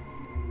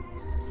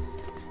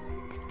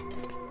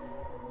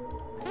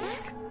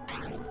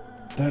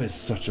 That is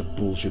such a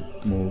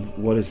bullshit move.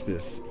 What is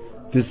this?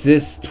 This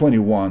is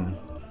 21.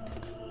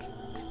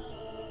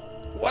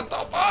 What the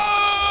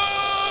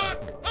fuck?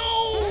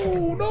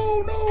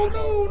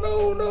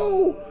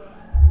 No.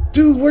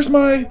 Dude, where's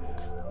my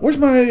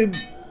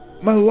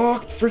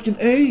locked freaking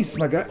ace,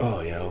 my guy?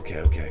 Oh yeah,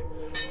 okay.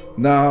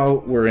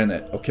 Now we're in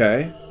it,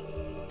 okay?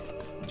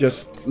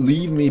 Just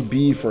leave me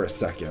be for a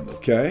second,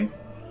 okay?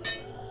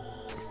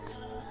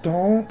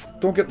 Don't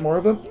get more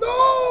of them.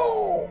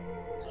 No!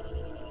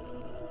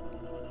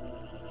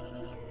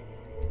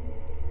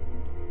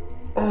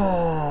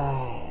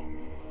 Oh.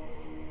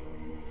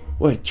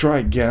 Wait, try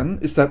again?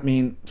 Does that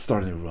mean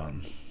starting a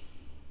run?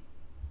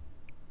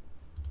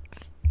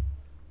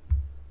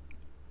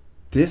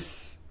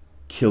 This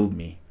killed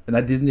me, and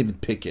I didn't even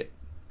pick it.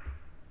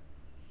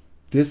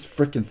 This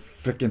freaking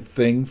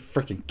thing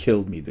freaking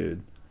killed me,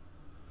 dude.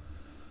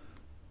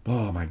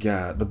 Oh my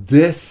god. But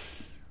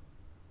this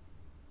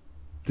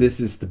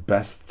is the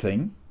best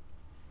thing.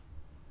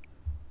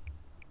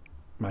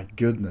 My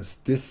goodness,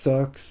 this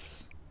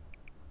sucks.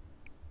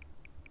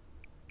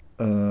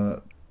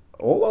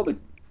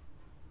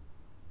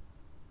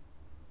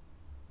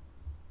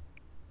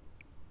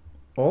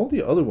 All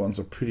the other ones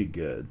are pretty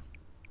good.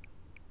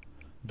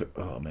 But,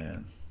 oh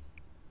man.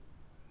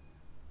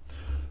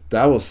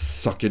 That was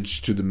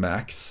suckage to the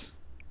max.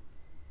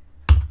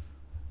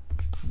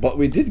 But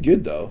we did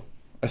good though.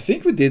 I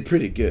think we did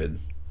pretty good.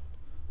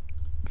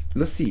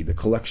 Let's see the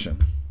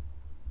collection.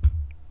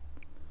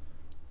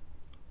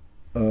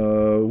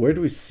 Where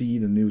do we see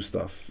the new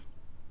stuff?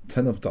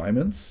 10 of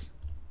diamonds.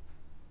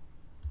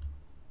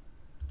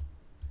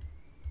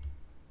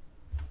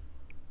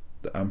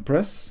 The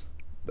Empress.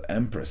 The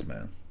Empress,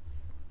 man.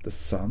 The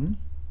Sun.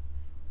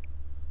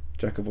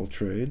 Jack of all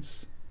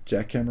trades.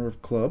 Jackhammer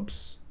of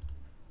clubs.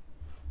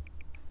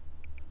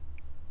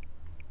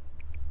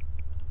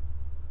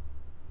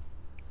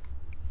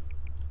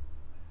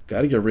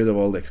 Gotta get rid of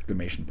all the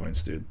exclamation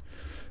points, dude.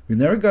 We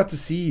never got to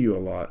see you a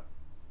lot,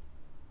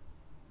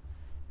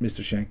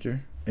 Mr.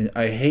 Shanker. And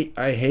I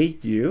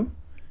hate you.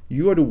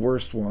 You are the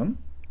worst one.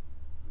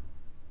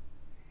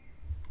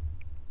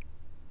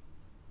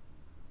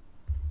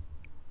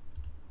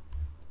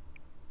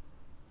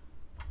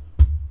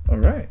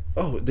 Alright.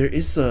 Oh, there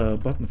is a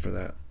button for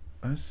that.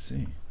 I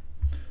see.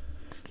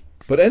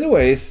 But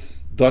anyways,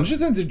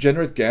 Dungeons and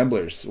Degenerate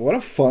Gamblers. What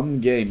a fun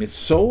game. It's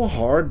so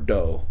hard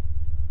though.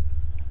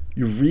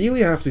 You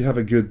really have to have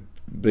a good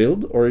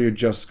build or you're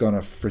just gonna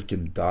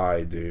freaking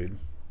die, dude.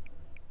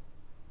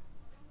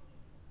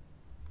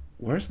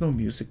 Where's no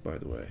music, by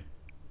the way?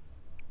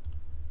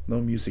 No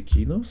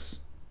musikinos?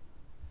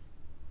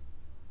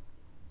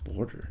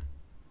 Border.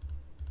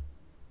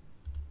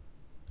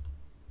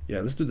 Yeah,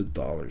 let's do the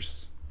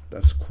dollars.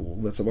 That's cool.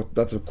 That's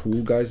what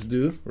cool guys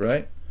do,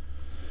 right?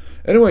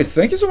 Anyways,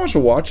 thank you so much for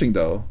watching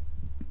though.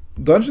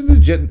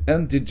 Dungeons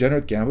and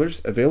Degenerate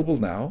Gamblers available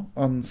now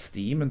on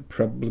Steam and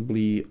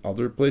probably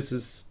other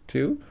places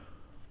too.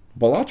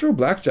 Balatro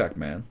Blackjack,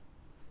 man.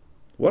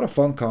 What a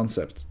fun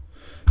concept.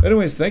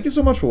 Anyways, thank you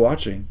so much for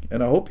watching,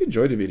 and I hope you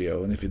enjoyed the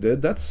video. And if you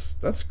did,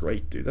 that's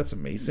great, dude. That's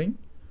amazing.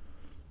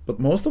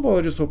 But most of all,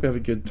 I just hope you have a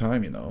good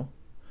time, you know.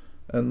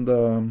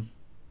 And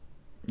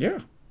yeah,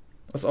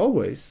 as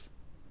always,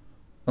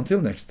 until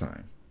next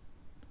time.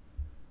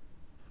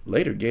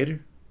 Later,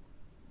 Gator.